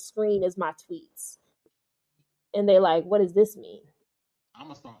see on the screen is my tweets. And they like, what does this mean? I'm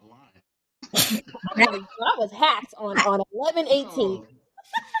going to start lying. I was hacked on 11/18.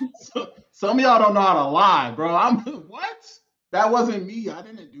 So, some of y'all don't know how to lie, bro. What? That wasn't me. I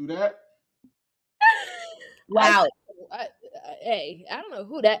didn't do that. Wow. Hey, I don't know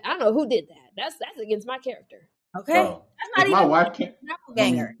who did that. That's against my character. Okay. That's not even my wife can't.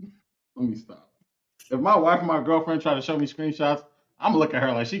 Ganger. Let me stop. If my wife and my girlfriend try to show me screenshots, I'm gonna look at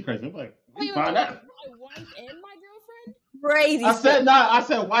her like she crazy. I'm like, find out. My wife and my girlfriend? Crazy. I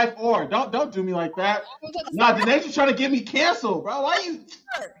said wife or. Don't do me like that. Nah, Denacia's trying to get me canceled, bro. Why you?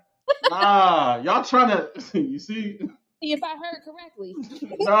 Nah, y'all trying to, you see? See if I heard correctly.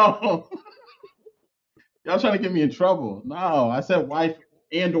 No. Y'all trying to get me in trouble. No, I said wife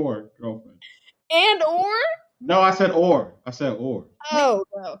and or girlfriend. And or? No, I said or. I said or. Oh,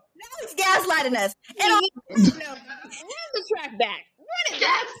 no. Now he's gaslighting us. Run the track back. Run it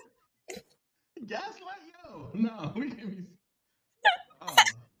back. Gaslight, yo. No, we can be. Oh.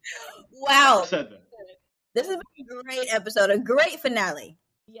 Wow. I said that. This has been a great episode, a great finale.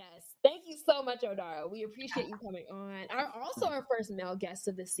 Yes. Thank you so much, Odara. We appreciate you coming on. Also our first male guest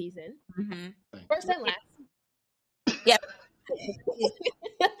of this season. Mm-hmm. First and last. Yep.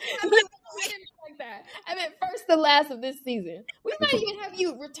 Like that. I meant first and last of this season. We might even have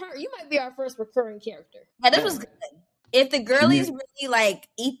you return. You might be our first recurring character. Yeah, this was good. If the girlies really like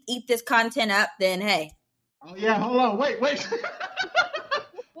eat this content up, then hey. Oh yeah, hold on, wait.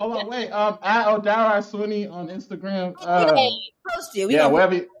 Hold on, wait. At Odara Sweeney on Instagram. Post you. Yeah,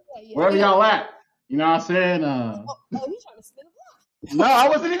 wherever y'all at. You know what I'm saying? Oh, he's trying to spin a block. No, I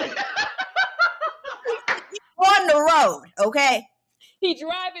wasn't even. On the road, okay? He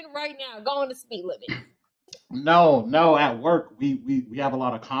driving right now, going to speed limit. No. At work, we have a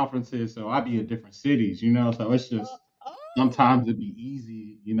lot of conferences, so I be in different cities. You know, so it's just sometimes it'd be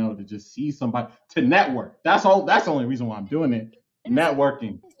easy, you know, to just see somebody to network. That's all. That's the only reason why I'm doing it.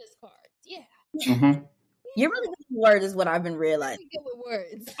 Networking. Business cards, yeah. Mm-hmm. You're really good with words, is what I've been realizing. Good with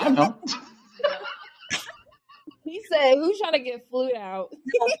words. I know. He said, "Who's trying to get flued out?"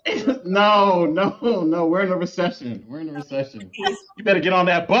 No. We're in a recession. You better get on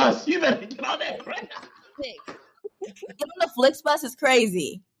that bus. You better get on that. Sick. Get on the Flixbus is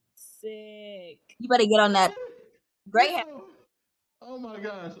crazy. Sick. You better get on that. Great. Oh my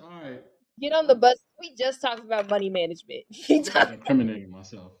gosh! All right. Get on the bus. We just talked about money management. I'm incriminating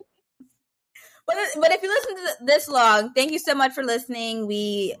myself. But if you listen to this long, thank you so much for listening.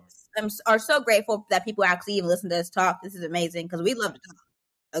 We are so grateful that people actually even listen to us talk. This is amazing because we love to talk.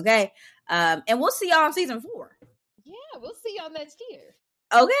 Okay. And we'll see y'all on season 4. Yeah, we'll see y'all next year.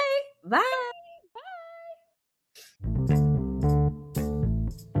 Okay. Bye. Bye.